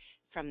their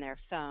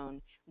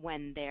phone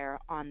when they're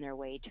on their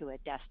way to a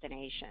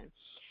destination.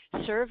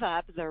 Serve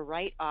up the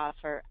right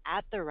offer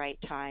at the right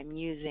time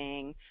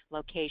using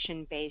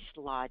location-based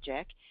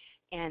logic,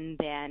 And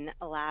then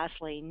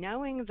lastly,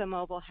 knowing the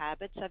mobile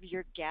habits of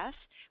your guests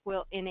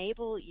will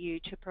enable you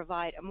to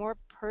provide a more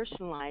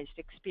personalized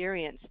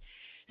experience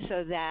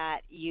so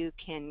that you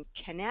can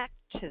connect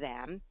to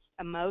them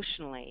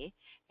emotionally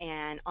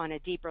and on a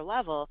deeper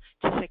level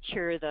to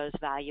secure those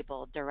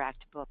valuable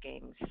direct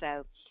bookings.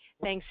 So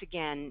thanks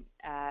again,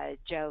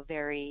 Joe.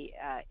 Very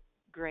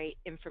great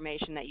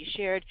information that you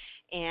shared.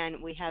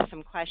 And we have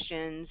some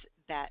questions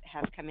that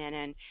have come in,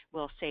 and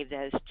we'll save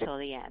those till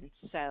the end.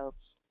 So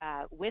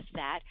with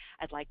that,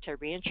 I'd like to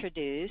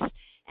reintroduce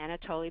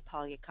Anatoly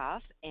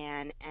Polyakov,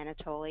 and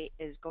Anatoly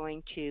is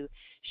going to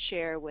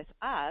share with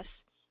us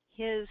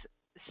his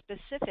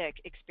specific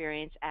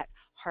experience at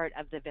Heart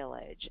of the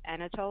Village.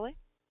 Anatoly?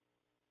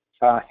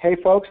 Hey,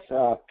 folks.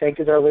 Thank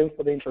you, Darlene,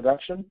 for the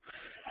introduction.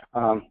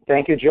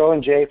 Thank you, Joe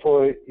and Jay,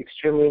 for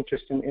extremely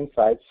interesting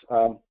insights.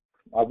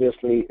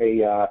 Obviously,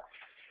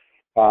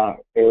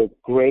 a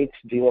great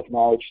deal of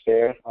knowledge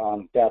there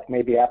that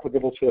may be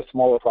applicable to a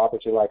smaller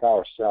property like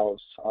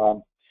ourselves.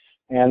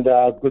 And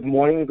good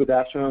morning, good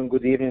afternoon,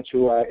 good evening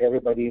to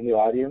everybody in the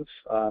audience.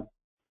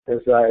 As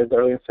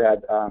Darlene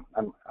said,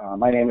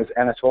 my name is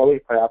Anatoly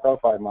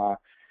Polyakov.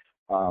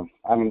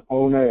 I'm an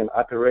owner and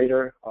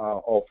operator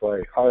of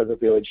Heart of the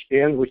Village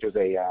Inn, which is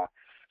a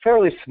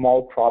fairly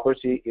small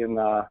property in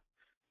the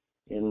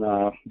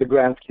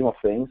grand scheme of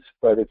things,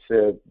 but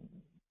it's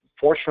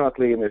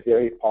fortunately in a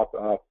very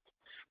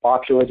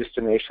popular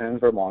destination in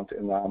Vermont.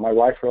 And my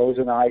wife Rose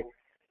and I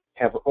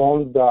have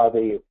owned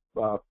the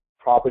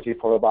property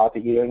for about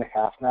 1.5 years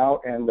now,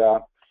 and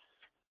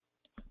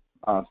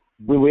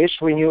we wish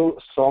we knew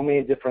so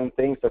many different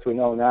things that we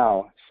know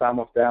now. Some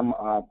of them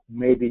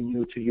may be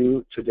new to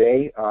you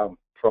today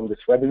from this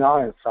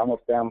webinar, and some of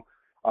them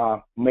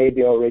may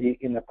be already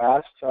in the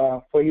past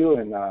for you,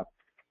 and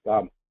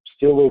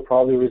still will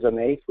probably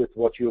resonate with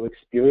what you've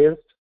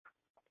experienced.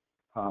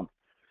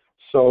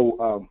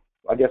 So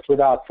I guess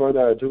without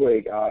further ado,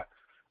 a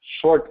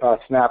short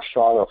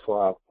snapshot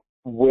of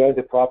where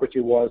the property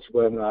was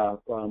when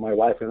my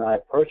wife and I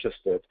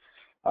purchased it.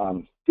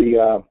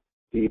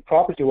 The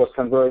property was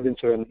converted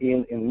into an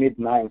inn in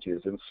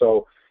mid-90s, and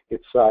so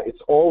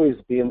it's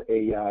always been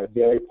a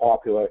very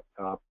popular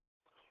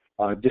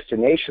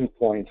destination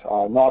point,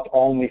 not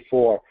only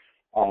for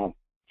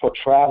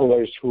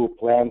travelers who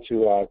plan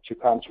to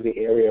come to the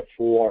area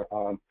for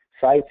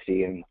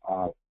sightseeing.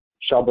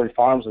 Shelburne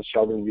Farms and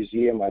Shelburne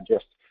Museum are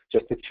just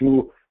the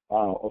two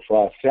of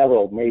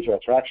several major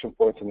attraction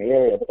points in the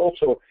area, but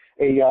also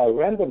a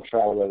random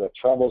traveler that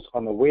travels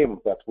on a whim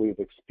that we've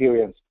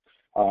experienced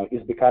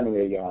is becoming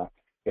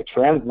a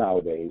trend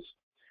nowadays.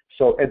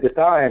 So at the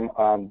time,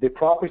 the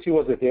property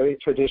was a very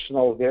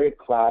traditional, very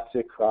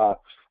classic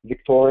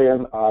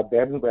Victorian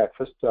bed and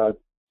breakfast,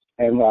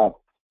 and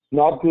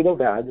not good or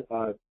bad,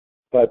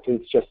 but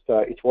it's just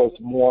it was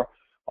more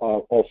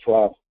of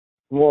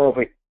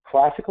a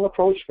classical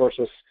approach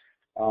versus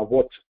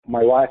what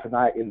my wife and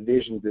I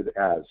envisioned it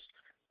as.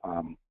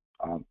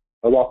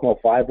 A lot more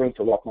vibrant,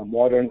 a lot more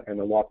modern, and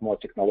a lot more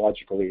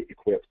technologically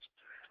equipped.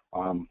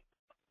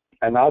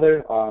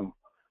 Another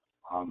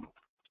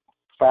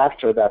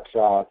factor that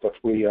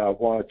we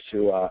wanted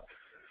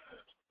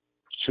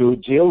to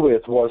deal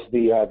with was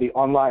the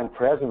online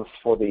presence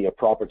for the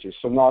property.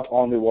 So not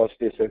only was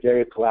this a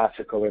very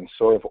classical and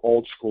sort of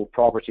old school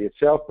property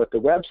itself, but the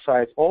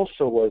website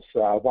also was,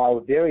 while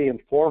very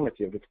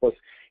informative, it was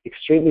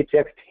extremely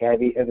text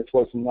heavy, and it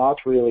was not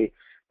really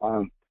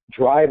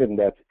driving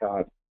that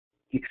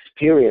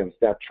experience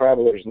that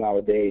travelers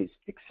nowadays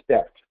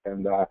expect.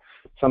 And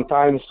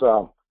sometimes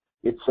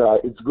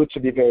it's good to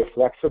be very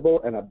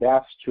flexible and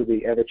adapt to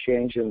the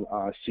ever-changing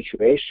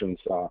situations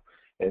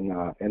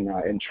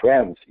and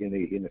trends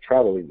in the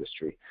travel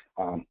industry.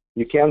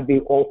 You can't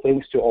be all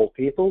things to all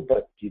people,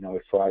 but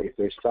if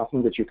there's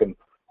something that you can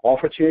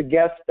offer to your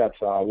guests that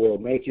will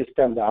make you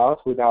stand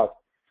out without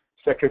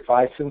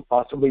sacrificing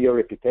possibly your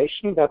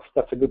reputation,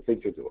 that's a good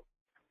thing to do.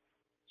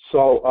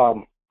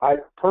 So I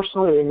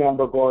personally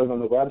remember going on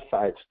the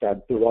websites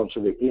that belonged to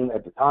the inn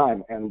at the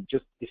time and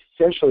just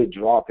essentially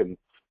dropping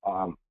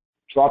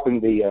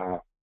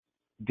the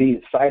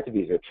site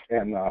visit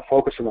and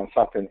focusing on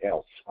something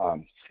else,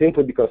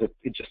 simply because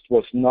it just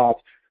was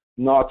not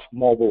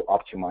mobile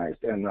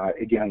optimized. And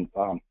again,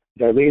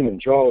 Darlene and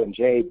Joe and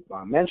Jay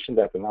mentioned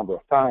that a number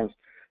of times.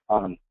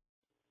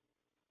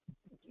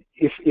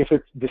 If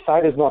the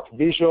site is not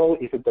visual,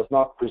 if it does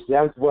not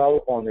present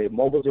well on a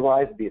mobile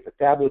device, be it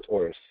a tablet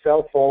or a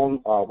cell phone,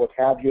 what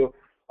have you,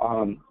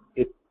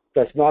 it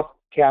does not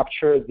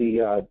capture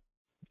the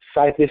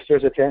site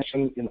visitor's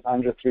attention in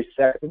under 3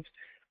 seconds.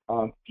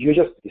 You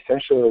just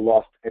essentially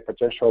lost a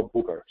potential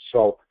booker.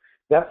 So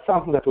that's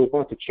something that we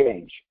want to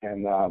change.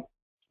 And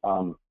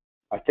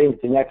I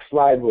think the next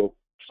slide will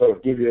sort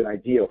of give you an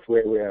idea of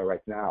where we are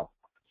right now.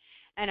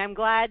 And I'm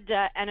glad,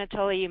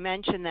 Anatoly, you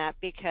mentioned that,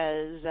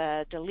 because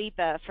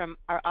Dalipa from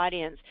our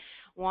audience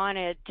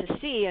wanted to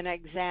see an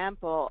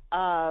example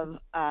of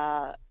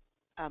a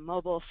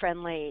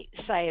mobile-friendly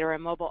site or a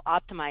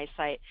mobile-optimized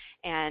site,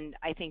 and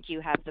I think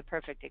you have the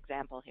perfect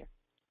example here.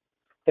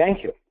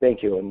 Thank you,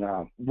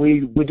 and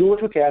we do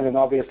what we can, and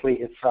obviously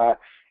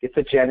it's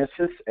a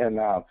genesis, and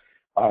the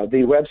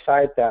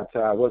website that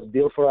was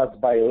built for us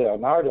by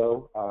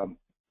Leonardo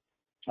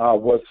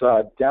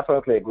was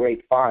definitely a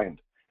great find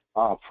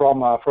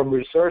from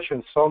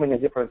researching so many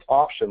different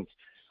options,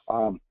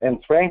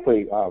 and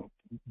frankly,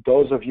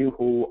 those of you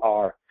who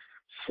are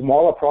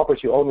smaller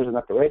property owners and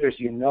operators,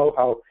 you know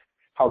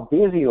how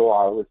busy you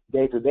are with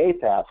day-to-day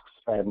tasks,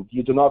 and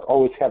you do not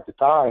always have the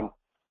time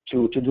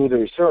to do the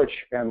research.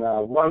 And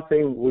one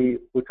thing we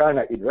kind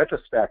of, in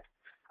retrospect,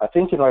 are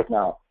thinking right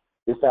now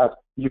is that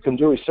you can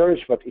do research,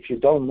 but if you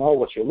don't know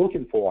what you're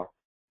looking for,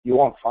 you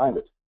won't find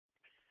it.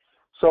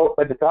 So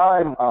at the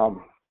time,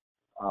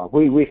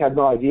 we had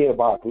no idea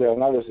about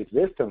Leonardo's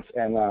existence,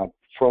 and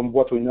from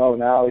what we know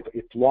now,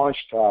 it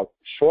launched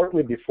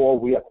shortly before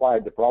we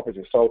acquired the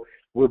property. So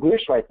we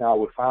wish right now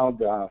we found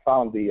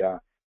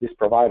this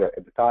provider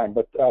at the time,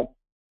 but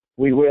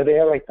we were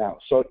there right now.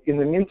 So in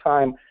the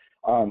meantime,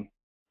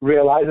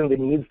 realizing the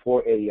need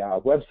for a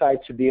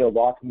website to be a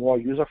lot more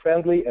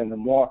user-friendly and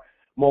more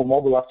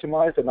mobile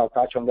optimized, and I'll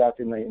touch on that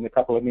in a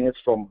couple of minutes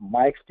from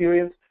my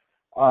experience.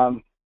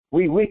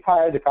 We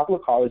hired a couple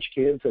of college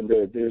kids, and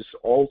there's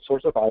all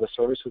sorts of other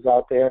services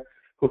out there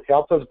who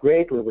helped us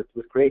greatly with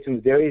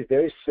creating very,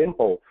 very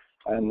simple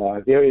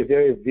and very,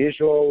 very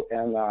visual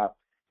and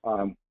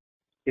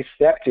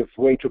effective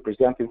way to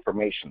present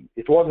information.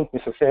 It wasn't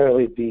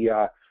necessarily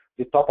the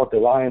top of the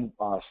line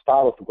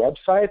style of the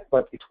website,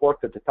 but it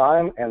worked at the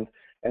time. And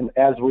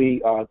as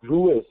we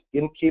grew as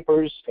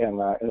innkeepers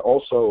and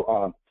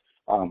also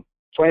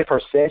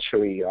 21st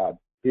century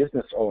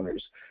business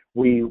owners,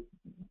 we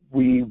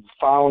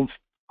found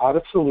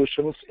other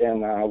solutions,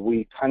 and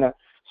we kind of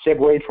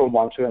segued from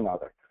one to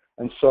another.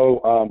 And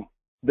so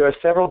there are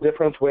several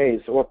different ways,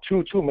 or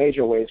two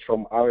major ways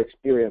from our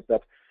experience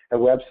that a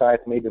website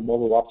may be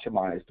mobile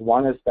optimized.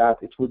 One is that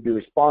it would be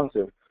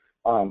responsive,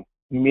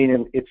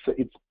 meaning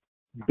it's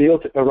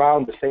built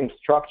around the same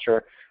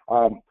structure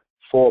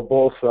for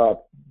both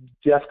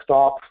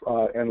desktop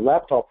and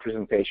laptop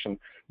presentation,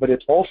 but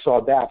it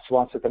also adapts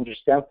once it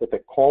understands that a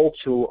call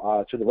to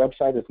the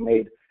website is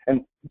made,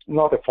 and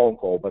not a phone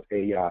call, but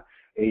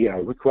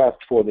a request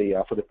for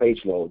the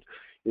page load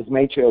is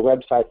made to a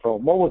website from a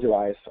mobile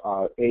device.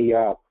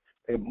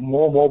 A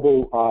more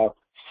mobile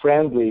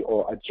friendly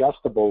or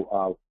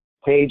adjustable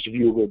page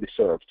view will be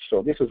served.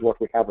 So this is what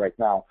we have right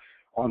now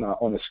on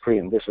the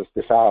screen. This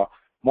is our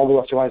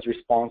mobile optimized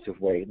responsive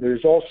way.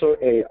 There's also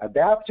a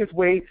adaptive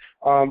way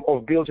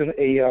of building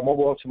a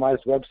mobile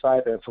optimized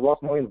website, and it's a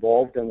lot more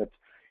involved, and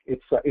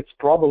it's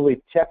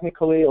probably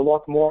technically a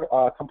lot more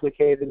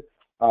complicated.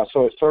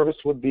 So a service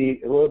would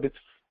be a little bit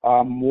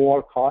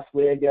more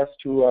costly, I guess,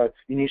 to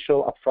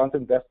initial upfront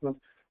investment,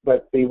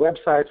 but the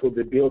websites will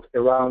be built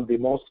around the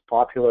most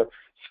popular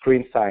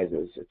screen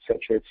sizes, et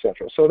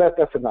cetera, So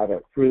that's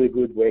another really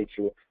good way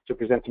to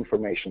present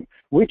information.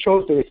 We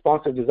chose the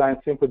responsive design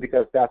simply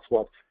because that's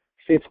what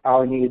fits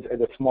our needs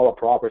at a smaller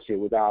property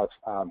without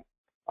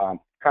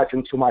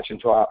cutting too much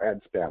into our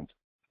ad spend.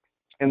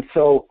 And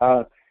so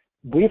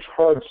we've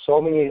heard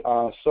so many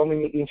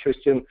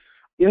interesting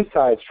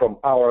insights from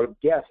our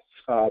guests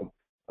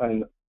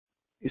and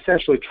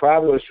essentially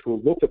travelers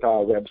who looked at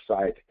our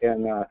website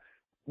and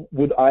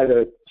would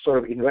either sort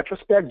of in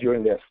retrospect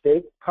during their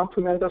stay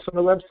compliment us on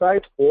the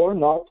website, or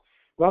not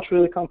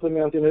really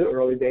compliment in the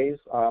early days,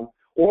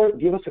 or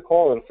give us a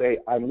call and say,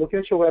 I'm looking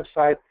at your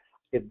website,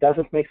 it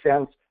doesn't make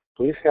sense,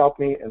 please help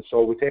me, and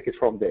so we take it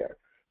from there.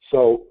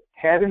 So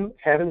having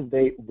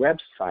the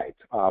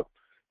website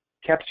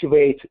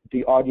captivate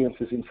the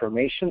audience's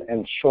information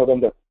and show them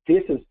that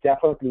this is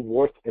definitely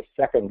worth a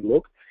second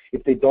look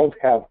if they don't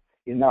have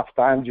enough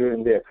time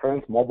during their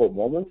current mobile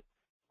moment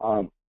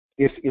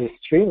is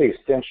extremely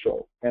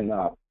essential. And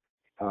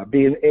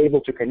being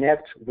able to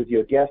connect with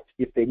your guests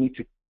if they need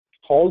to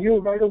call you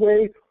right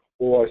away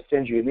or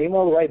send you an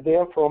email right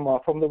there from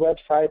the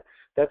website,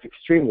 that's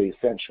extremely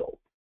essential.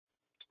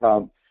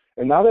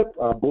 Another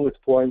bullet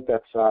point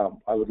that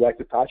I would like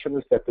to touch on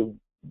is that the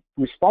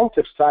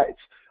responsive sites,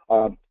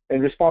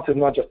 and responsive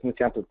not just in the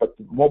template, but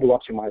mobile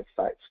optimized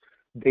sites,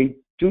 they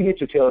do need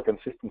to tell a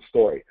consistent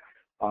story.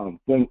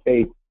 When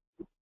a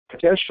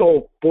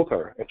potential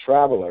booker, a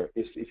traveler,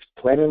 is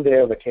planning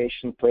their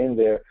vacation, planning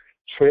their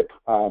trip,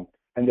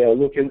 and they're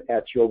looking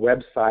at your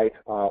website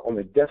on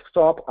the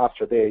desktop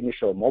after their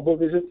initial mobile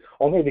visit,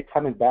 or maybe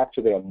coming back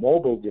to their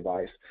mobile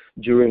device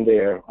during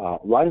their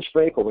lunch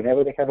break or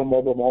whenever they have a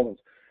mobile moment,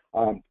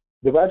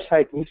 the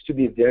website needs to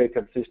be very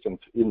consistent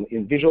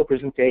in visual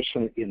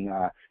presentation,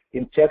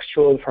 in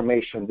textual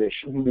information. There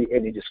shouldn't be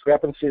any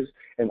discrepancies,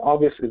 and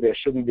obviously there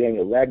shouldn't be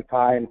any lag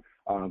time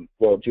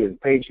during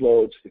page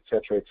loads, et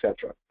cetera.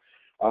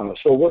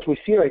 So what we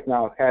see right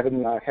now,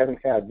 having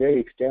had very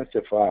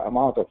extensive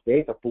amount of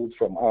data pulled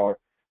from our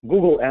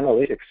Google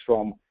Analytics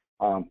from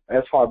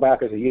as far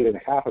back as a year and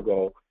a half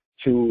ago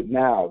to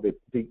now,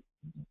 the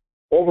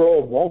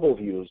overall mobile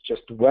views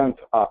just went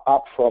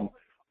up from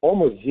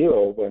almost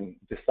zero when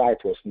the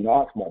site was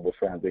not mobile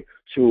friendly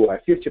to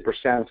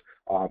 50%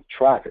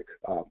 traffic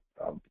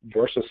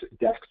versus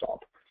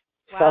desktop.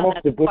 Wow, Some of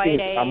that's the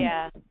bookings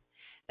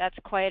that's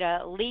quite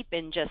a leap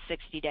in just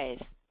 60 days.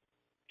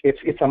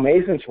 It's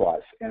amazing to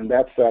us, and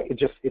that's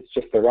it's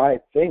just the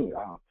right thing.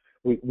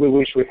 We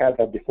wish we had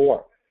that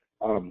before,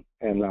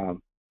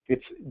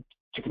 it's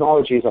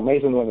technology is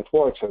amazing when it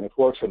works, and it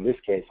works in this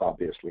case,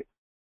 obviously.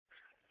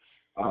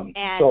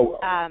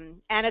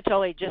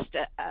 Anatoly, just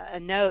a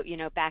note,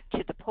 back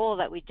to the poll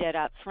that we did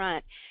up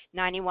front,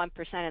 91%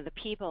 of the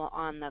people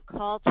on the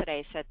call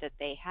today said that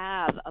they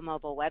have a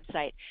mobile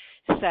website.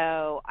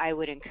 So I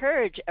would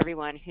encourage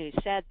everyone who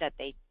said that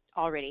they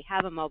already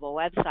have a mobile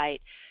website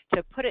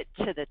to put it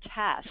to the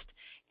test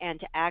and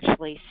to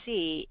actually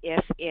see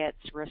if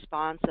it's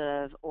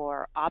responsive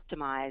or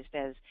optimized,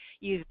 as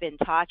you've been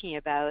talking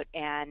about.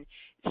 And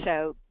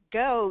so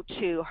go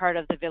to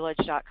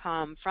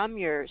heartofthevillage.com from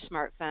your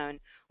smartphone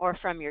or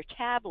from your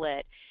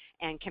tablet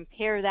and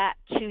compare that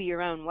to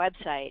your own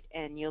website,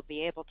 and you'll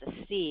be able to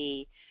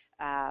see,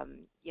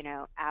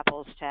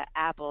 apples to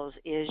apples.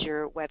 Is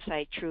your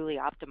website truly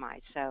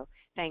optimized? So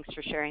thanks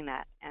for sharing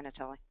that,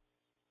 Anatoly.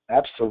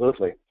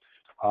 Absolutely.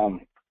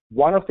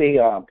 One of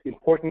the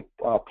important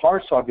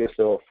parts,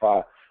 obviously,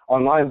 of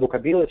online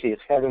bookability is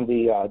having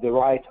the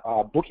right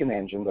booking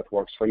engine that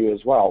works for you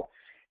as well.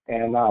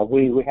 And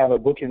we have a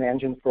booking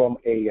engine from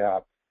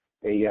a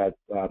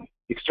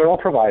external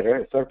provider,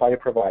 a third-party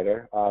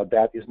provider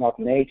that is not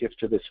native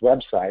to this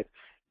website,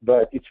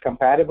 but it's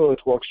compatible.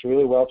 It works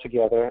really well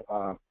together.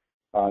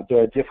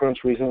 There are different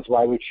reasons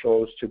why we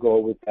chose to go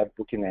with that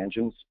booking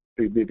engine,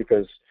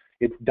 because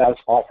it does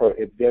offer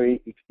a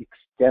very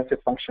extensive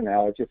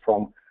functionality,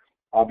 from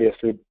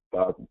obviously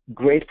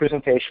great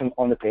presentation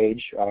on the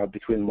page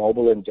between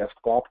mobile and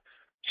desktop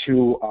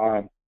to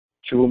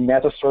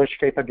meta search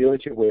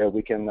capability, where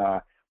we can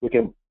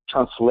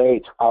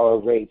translate our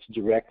rates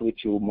directly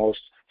to most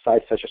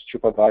sites such as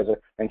TripAdvisor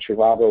and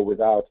Trivago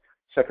without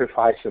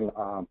sacrificing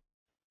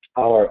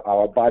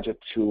our budget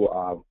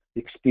to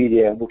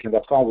Expedia and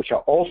Booking.com, which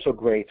are also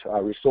great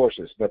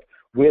resources. But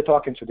we're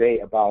talking today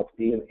about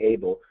being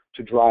able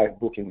to drive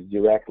bookings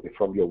directly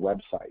from your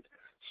website.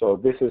 So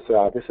this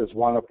is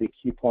one of the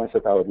key points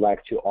that I would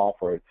like to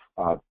offer.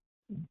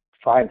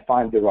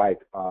 Find the right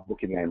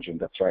booking engine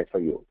that's right for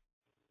you.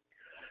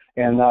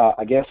 And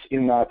I guess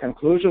in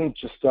conclusion,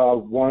 just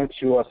wanted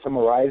to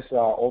summarize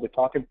all the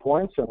talking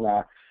points.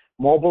 And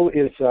mobile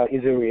is a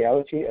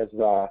reality, as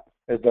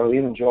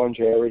Darlene and Joe and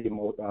Jay already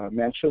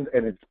mentioned,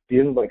 and it's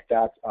been like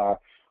that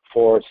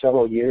for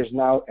several years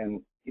now,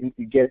 and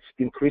it gets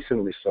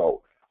increasingly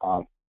so.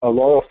 A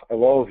lot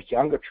of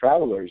younger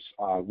travelers,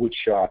 which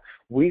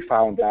we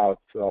found out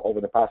over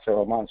the past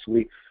several months,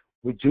 we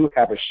do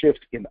have a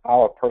shift in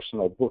our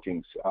personal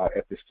bookings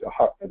at the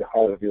Heart of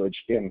the Village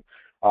Inn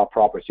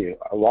property.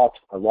 A lot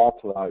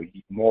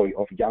more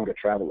of younger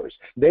travelers.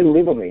 They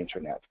live on the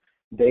internet.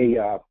 They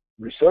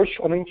research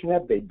on the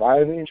internet. They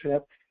buy on the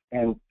internet,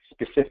 and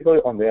specifically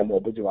on their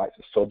mobile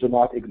devices. So do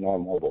not ignore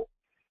mobile.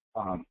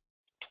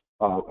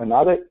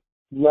 Another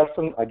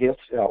lesson, I guess,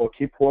 or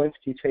key point,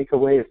 key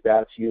takeaway is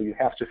that you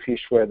have to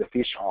fish where the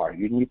fish are.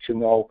 You need to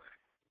know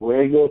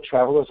where your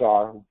travelers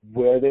are,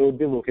 where they will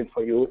be looking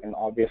for you, and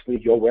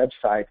obviously your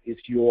website is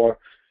your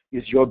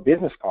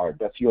business card.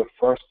 That's your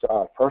first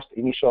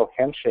initial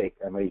handshake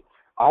and the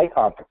eye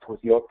contact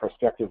with your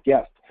prospective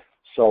guest.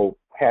 So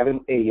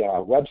having a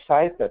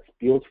website that's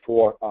built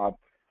for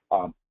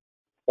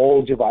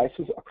all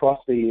devices across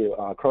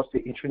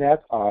the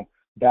internet,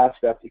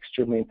 that's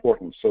extremely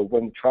important. So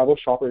when travel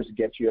shoppers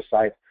get to your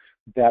site,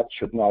 that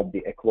should not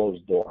be a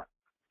closed door.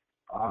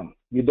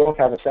 You don't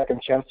have a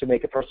second chance to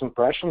make a first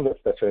impression.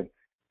 That's an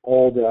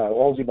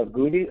oldie but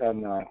goodie.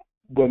 And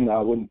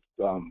when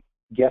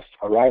guests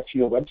arrive to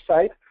your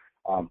website,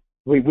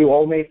 we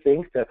all may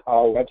think that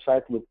our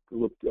website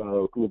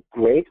look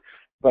great,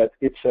 but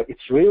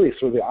it's really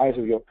through the eyes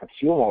of your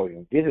consumer or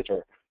your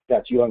visitor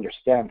that you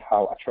understand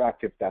how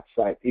attractive that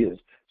site is.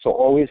 So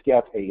always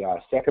get a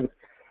second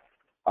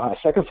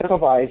set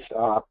of eyes.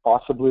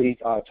 Possibly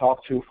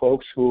talk to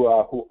folks who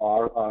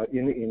are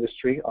in the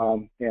industry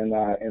and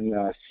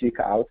seek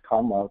out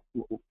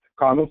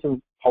comments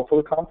and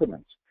hopefully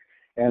compliments.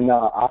 And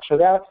after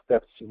that,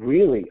 that's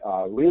really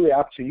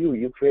up to you.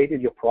 You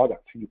created your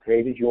product. You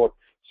created your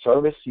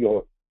service,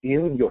 your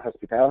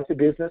hospitality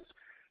business.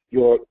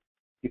 Your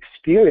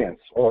experience,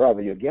 or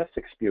rather your guest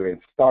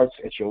experience, starts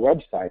at your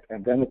website,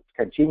 and then it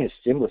continues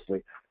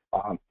seamlessly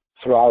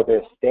throughout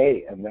their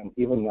stay, and then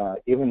even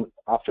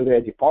after their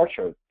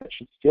departure, that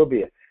should still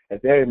be a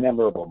very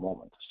memorable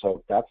moment.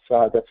 So that's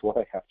what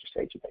I have to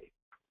say today.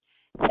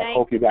 I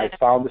hope you guys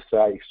found this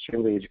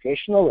extremely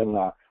educational, and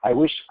I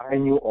wish I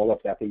knew all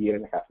of that a year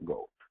and a half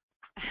ago.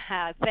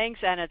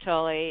 Thanks,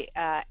 Anatoly.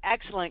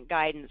 Excellent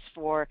guidance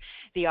for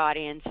the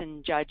audience,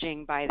 and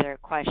judging by their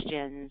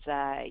questions,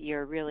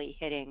 you're really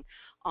hitting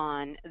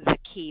on the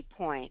key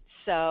points.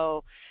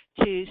 So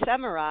to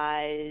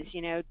summarize,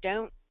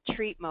 don't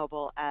treat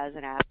mobile as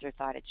an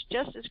afterthought. It's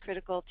just as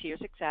critical to your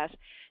success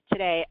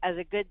today as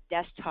a good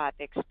desktop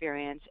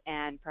experience,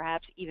 and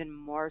perhaps even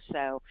more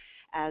so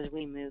as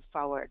we move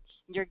forward.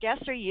 Your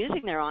guests are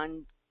using their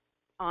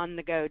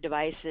on-the-go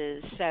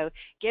devices. So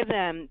give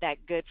them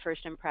that good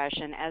first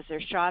impression as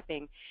they're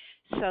shopping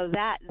so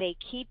that they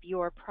keep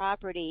your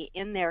property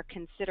in their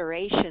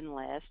consideration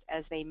list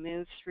as they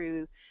move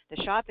through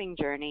the shopping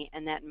journey,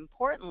 and that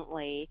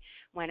importantly,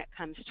 when it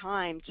comes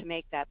time to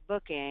make that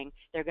booking,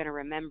 they're going to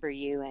remember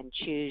you and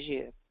choose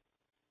you.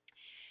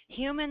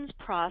 Humans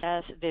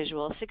process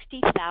visual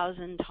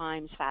 60,000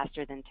 times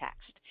faster than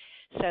text.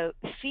 So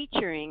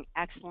featuring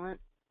excellent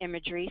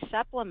imagery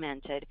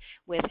supplemented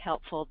with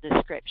helpful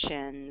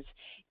descriptions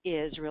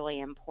is really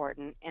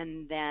important.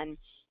 And then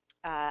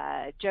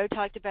Joe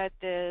talked about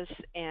this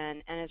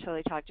and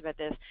Anatoly talked about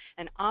this.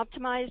 An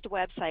optimized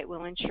website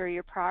will ensure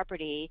your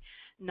property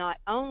not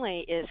only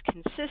is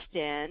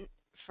consistent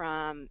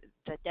from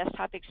the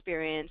desktop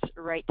experience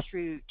right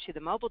through to the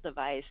mobile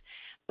device,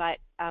 but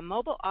a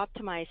mobile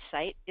optimized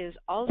site is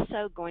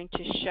also going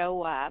to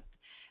show up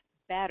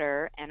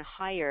better and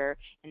higher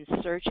in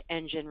search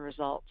engine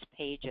results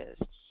pages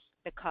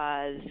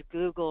because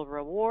Google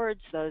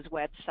rewards those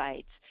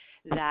websites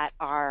that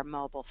are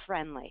mobile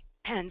friendly.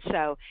 And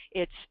so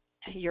it's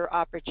your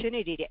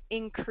opportunity to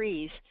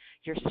increase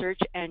your search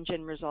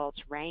engine results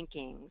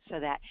ranking so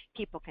that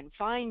people can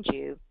find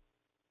you.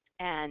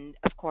 And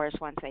of course,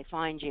 once they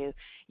find you,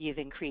 you've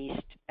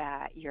increased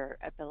your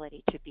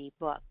ability to be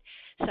booked.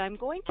 So I'm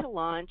going to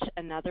launch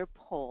another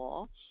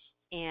poll,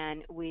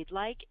 and we'd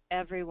like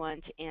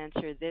everyone to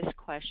answer this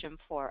question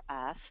for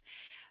us.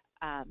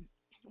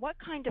 What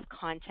kind of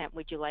content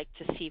would you like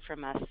to see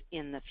from us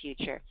in the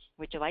future?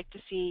 Would you like to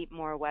see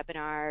more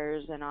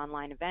webinars and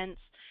online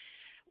events?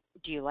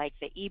 Do you like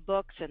the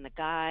ebooks and the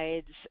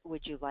guides?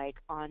 Would you like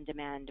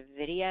on-demand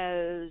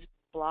videos,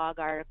 blog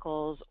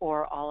articles,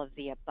 or all of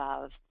the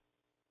above?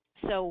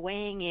 So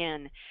weighing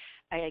in,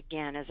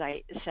 again, as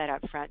I said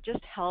up front,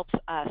 just helps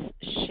us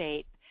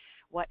shape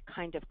what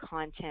kind of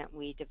content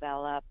we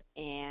develop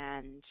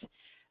and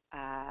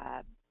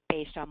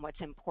based on what's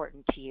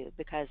important to you,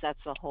 because that's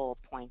the whole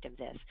point of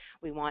this.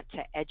 We want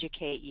to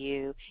educate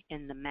you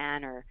in the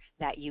manner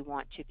that you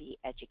want to be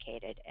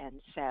educated. And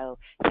so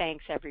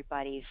thanks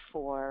everybody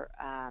for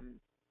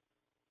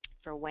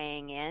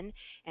weighing in.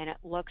 And it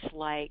looks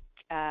like,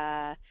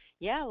 yeah,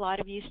 a lot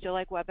of you still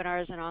like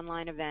webinars and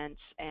online events,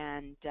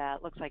 and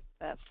it looks like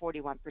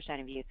 41%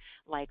 of you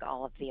like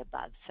all of the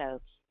above.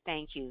 So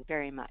thank you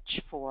very much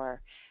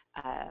for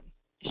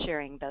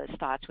sharing those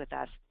thoughts with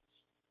us.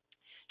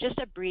 Just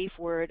a brief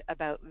word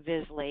about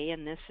Visly,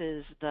 and this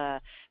is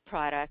the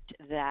product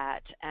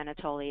that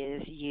Anatoly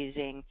is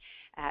using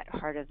at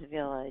Heart of the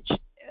Village.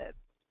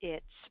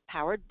 It's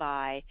powered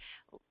by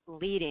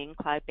leading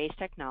cloud-based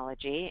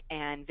technology,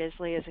 and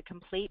Visly is a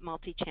complete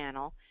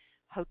multi-channel,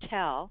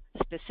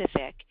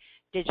 hotel-specific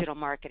digital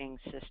marketing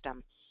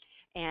system.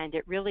 And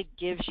it really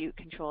gives you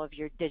control of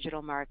your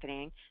digital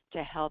marketing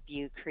to help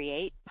you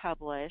create,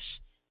 publish,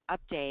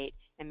 update,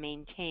 and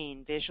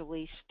maintain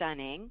visually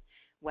stunning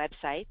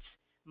websites,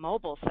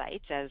 mobile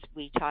sites, as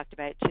we talked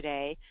about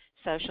today,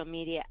 social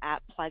media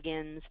app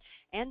plugins,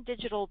 and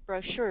digital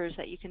brochures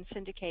that you can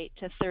syndicate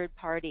to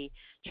third-party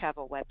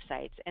travel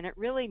websites. And it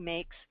really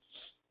makes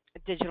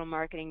digital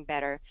marketing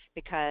better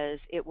because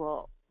it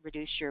will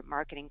reduce your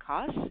marketing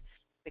costs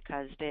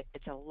because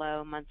it's a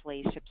low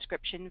monthly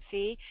subscription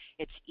fee.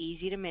 It's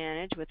easy to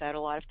manage without a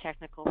lot of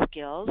technical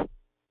skills.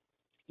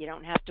 You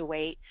don't have to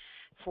wait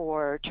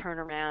for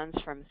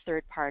turnarounds from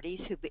third parties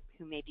who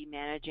may be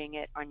managing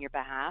it on your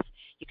behalf.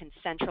 You can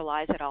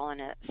centralize it all in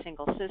a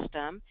single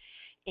system.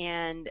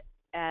 And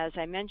as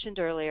I mentioned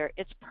earlier,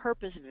 it's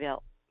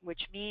purpose-built,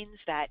 which means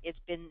that it's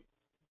been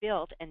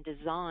built and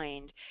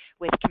designed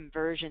with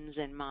conversions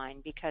in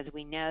mind, because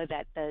we know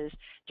that those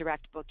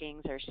direct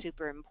bookings are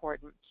super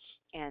important,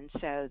 and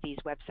so these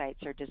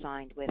websites are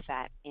designed with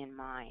that in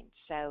mind.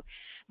 So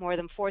more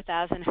than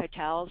 4,000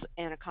 hotels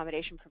and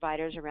accommodation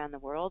providers around the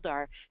world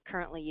are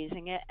currently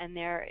using it, and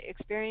they're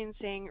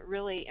experiencing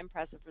really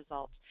impressive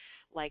results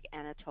like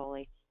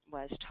Anatoly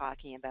was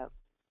talking about.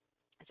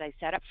 As I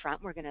said up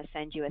front, we're going to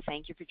send you a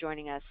thank you for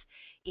joining us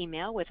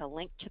email with a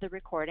link to the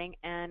recording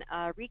and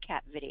a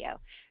recap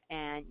video.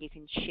 And you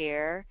can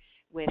share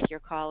with your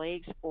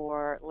colleagues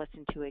or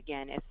listen to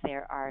again if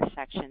there are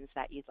sections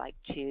that you'd like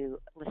to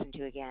listen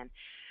to again.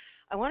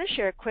 I want to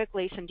share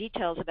quickly some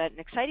details about an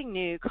exciting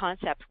new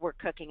concept we're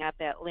cooking up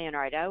at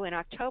Leonardo. In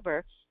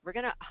October, we're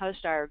going to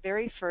host our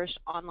very first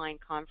online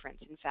conference.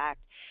 In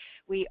fact,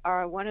 we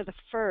are one of the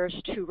first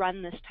to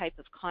run this type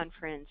of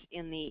conference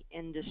in the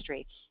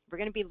industry. We're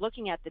going to be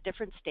looking at the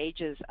different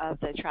stages of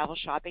the travel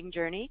shopping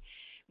journey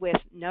with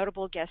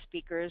notable guest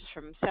speakers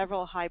from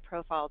several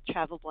high-profile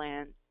travel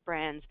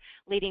brands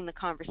leading the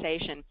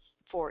conversation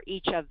for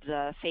each of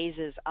the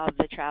phases of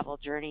the travel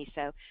journey.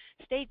 So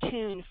stay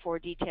tuned for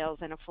details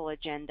and a full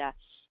agenda,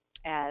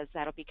 as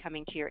that'll be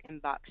coming to your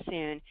inbox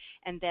soon.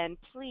 And then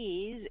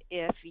please,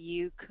 if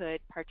you could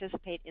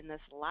participate in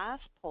this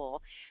last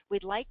poll,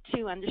 we'd like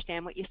to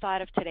understand what you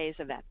thought of today's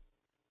event.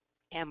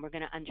 And we're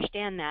going to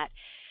understand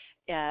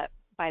that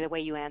by the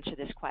way you answer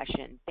this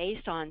question.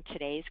 Based on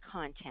today's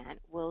content,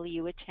 will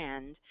you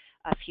attend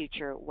a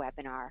future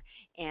webinar.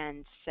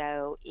 And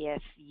so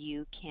if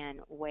you can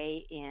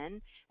weigh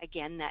in,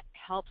 again, that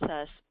helps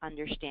us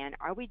understand,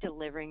 are we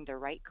delivering the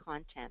right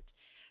content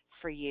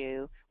for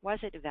you? Was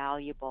it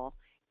valuable?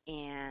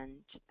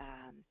 And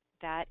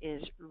that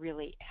is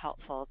really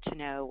helpful to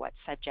know what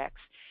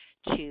subjects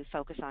to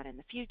focus on in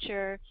the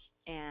future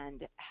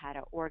and how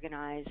to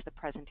organize the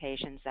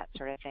presentations, that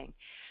sort of thing.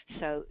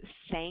 So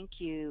thank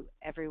you,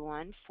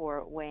 everyone,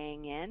 for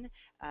weighing in.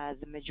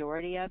 The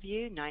majority of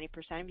you,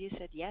 90% of you,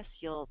 said yes,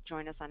 you'll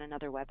join us on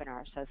another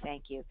webinar. So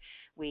thank you.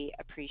 We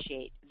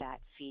appreciate that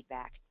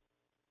feedback.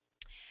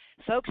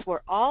 Folks,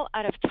 we're all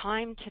out of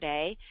time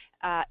today.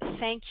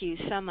 Thank you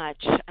so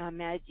much,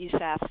 Ahmed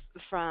Yousaf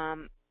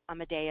from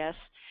Amadeus.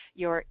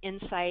 Your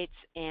insights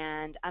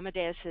and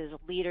Amadeus's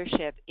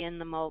leadership in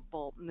the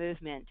mobile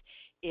movement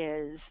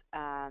is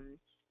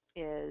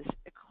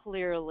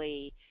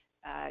clearly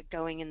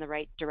going in the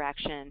right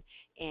direction,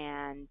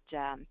 and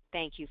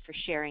thank you for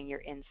sharing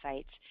your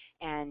insights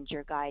and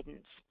your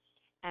guidance.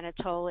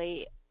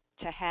 Anatoly,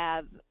 to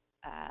have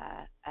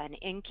an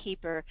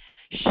innkeeper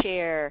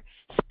share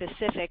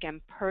specific and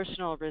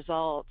personal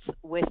results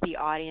with the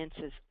audience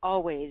is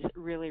always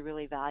really,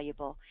 really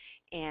valuable.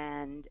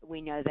 And we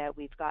know that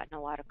we've gotten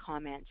a lot of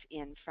comments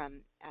in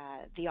from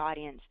the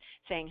audience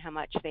saying how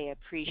much they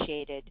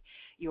appreciated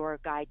your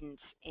guidance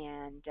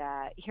and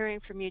hearing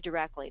from you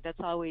directly. That's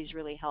always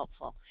really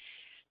helpful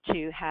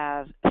to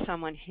have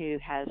someone who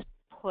has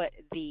put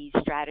these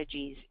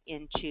strategies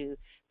into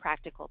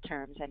practical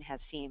terms and has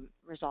seen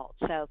results.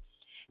 So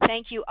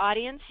thank you,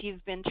 audience.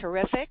 You've been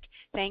terrific.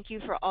 Thank you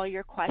for all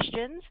your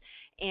questions.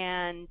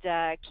 And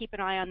keep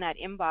an eye on that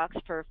inbox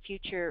for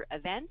future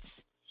events.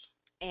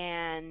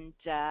 And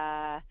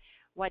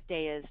what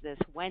day is this?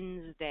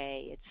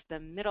 Wednesday. It's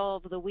the middle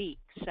of the week.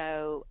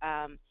 So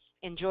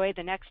enjoy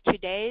the next 2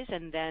 days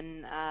and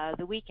then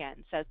the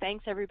weekend. So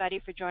thanks,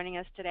 everybody, for joining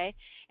us today.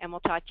 And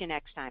we'll talk to you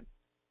next time.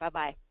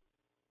 Bye-bye.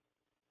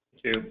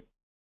 Thank you.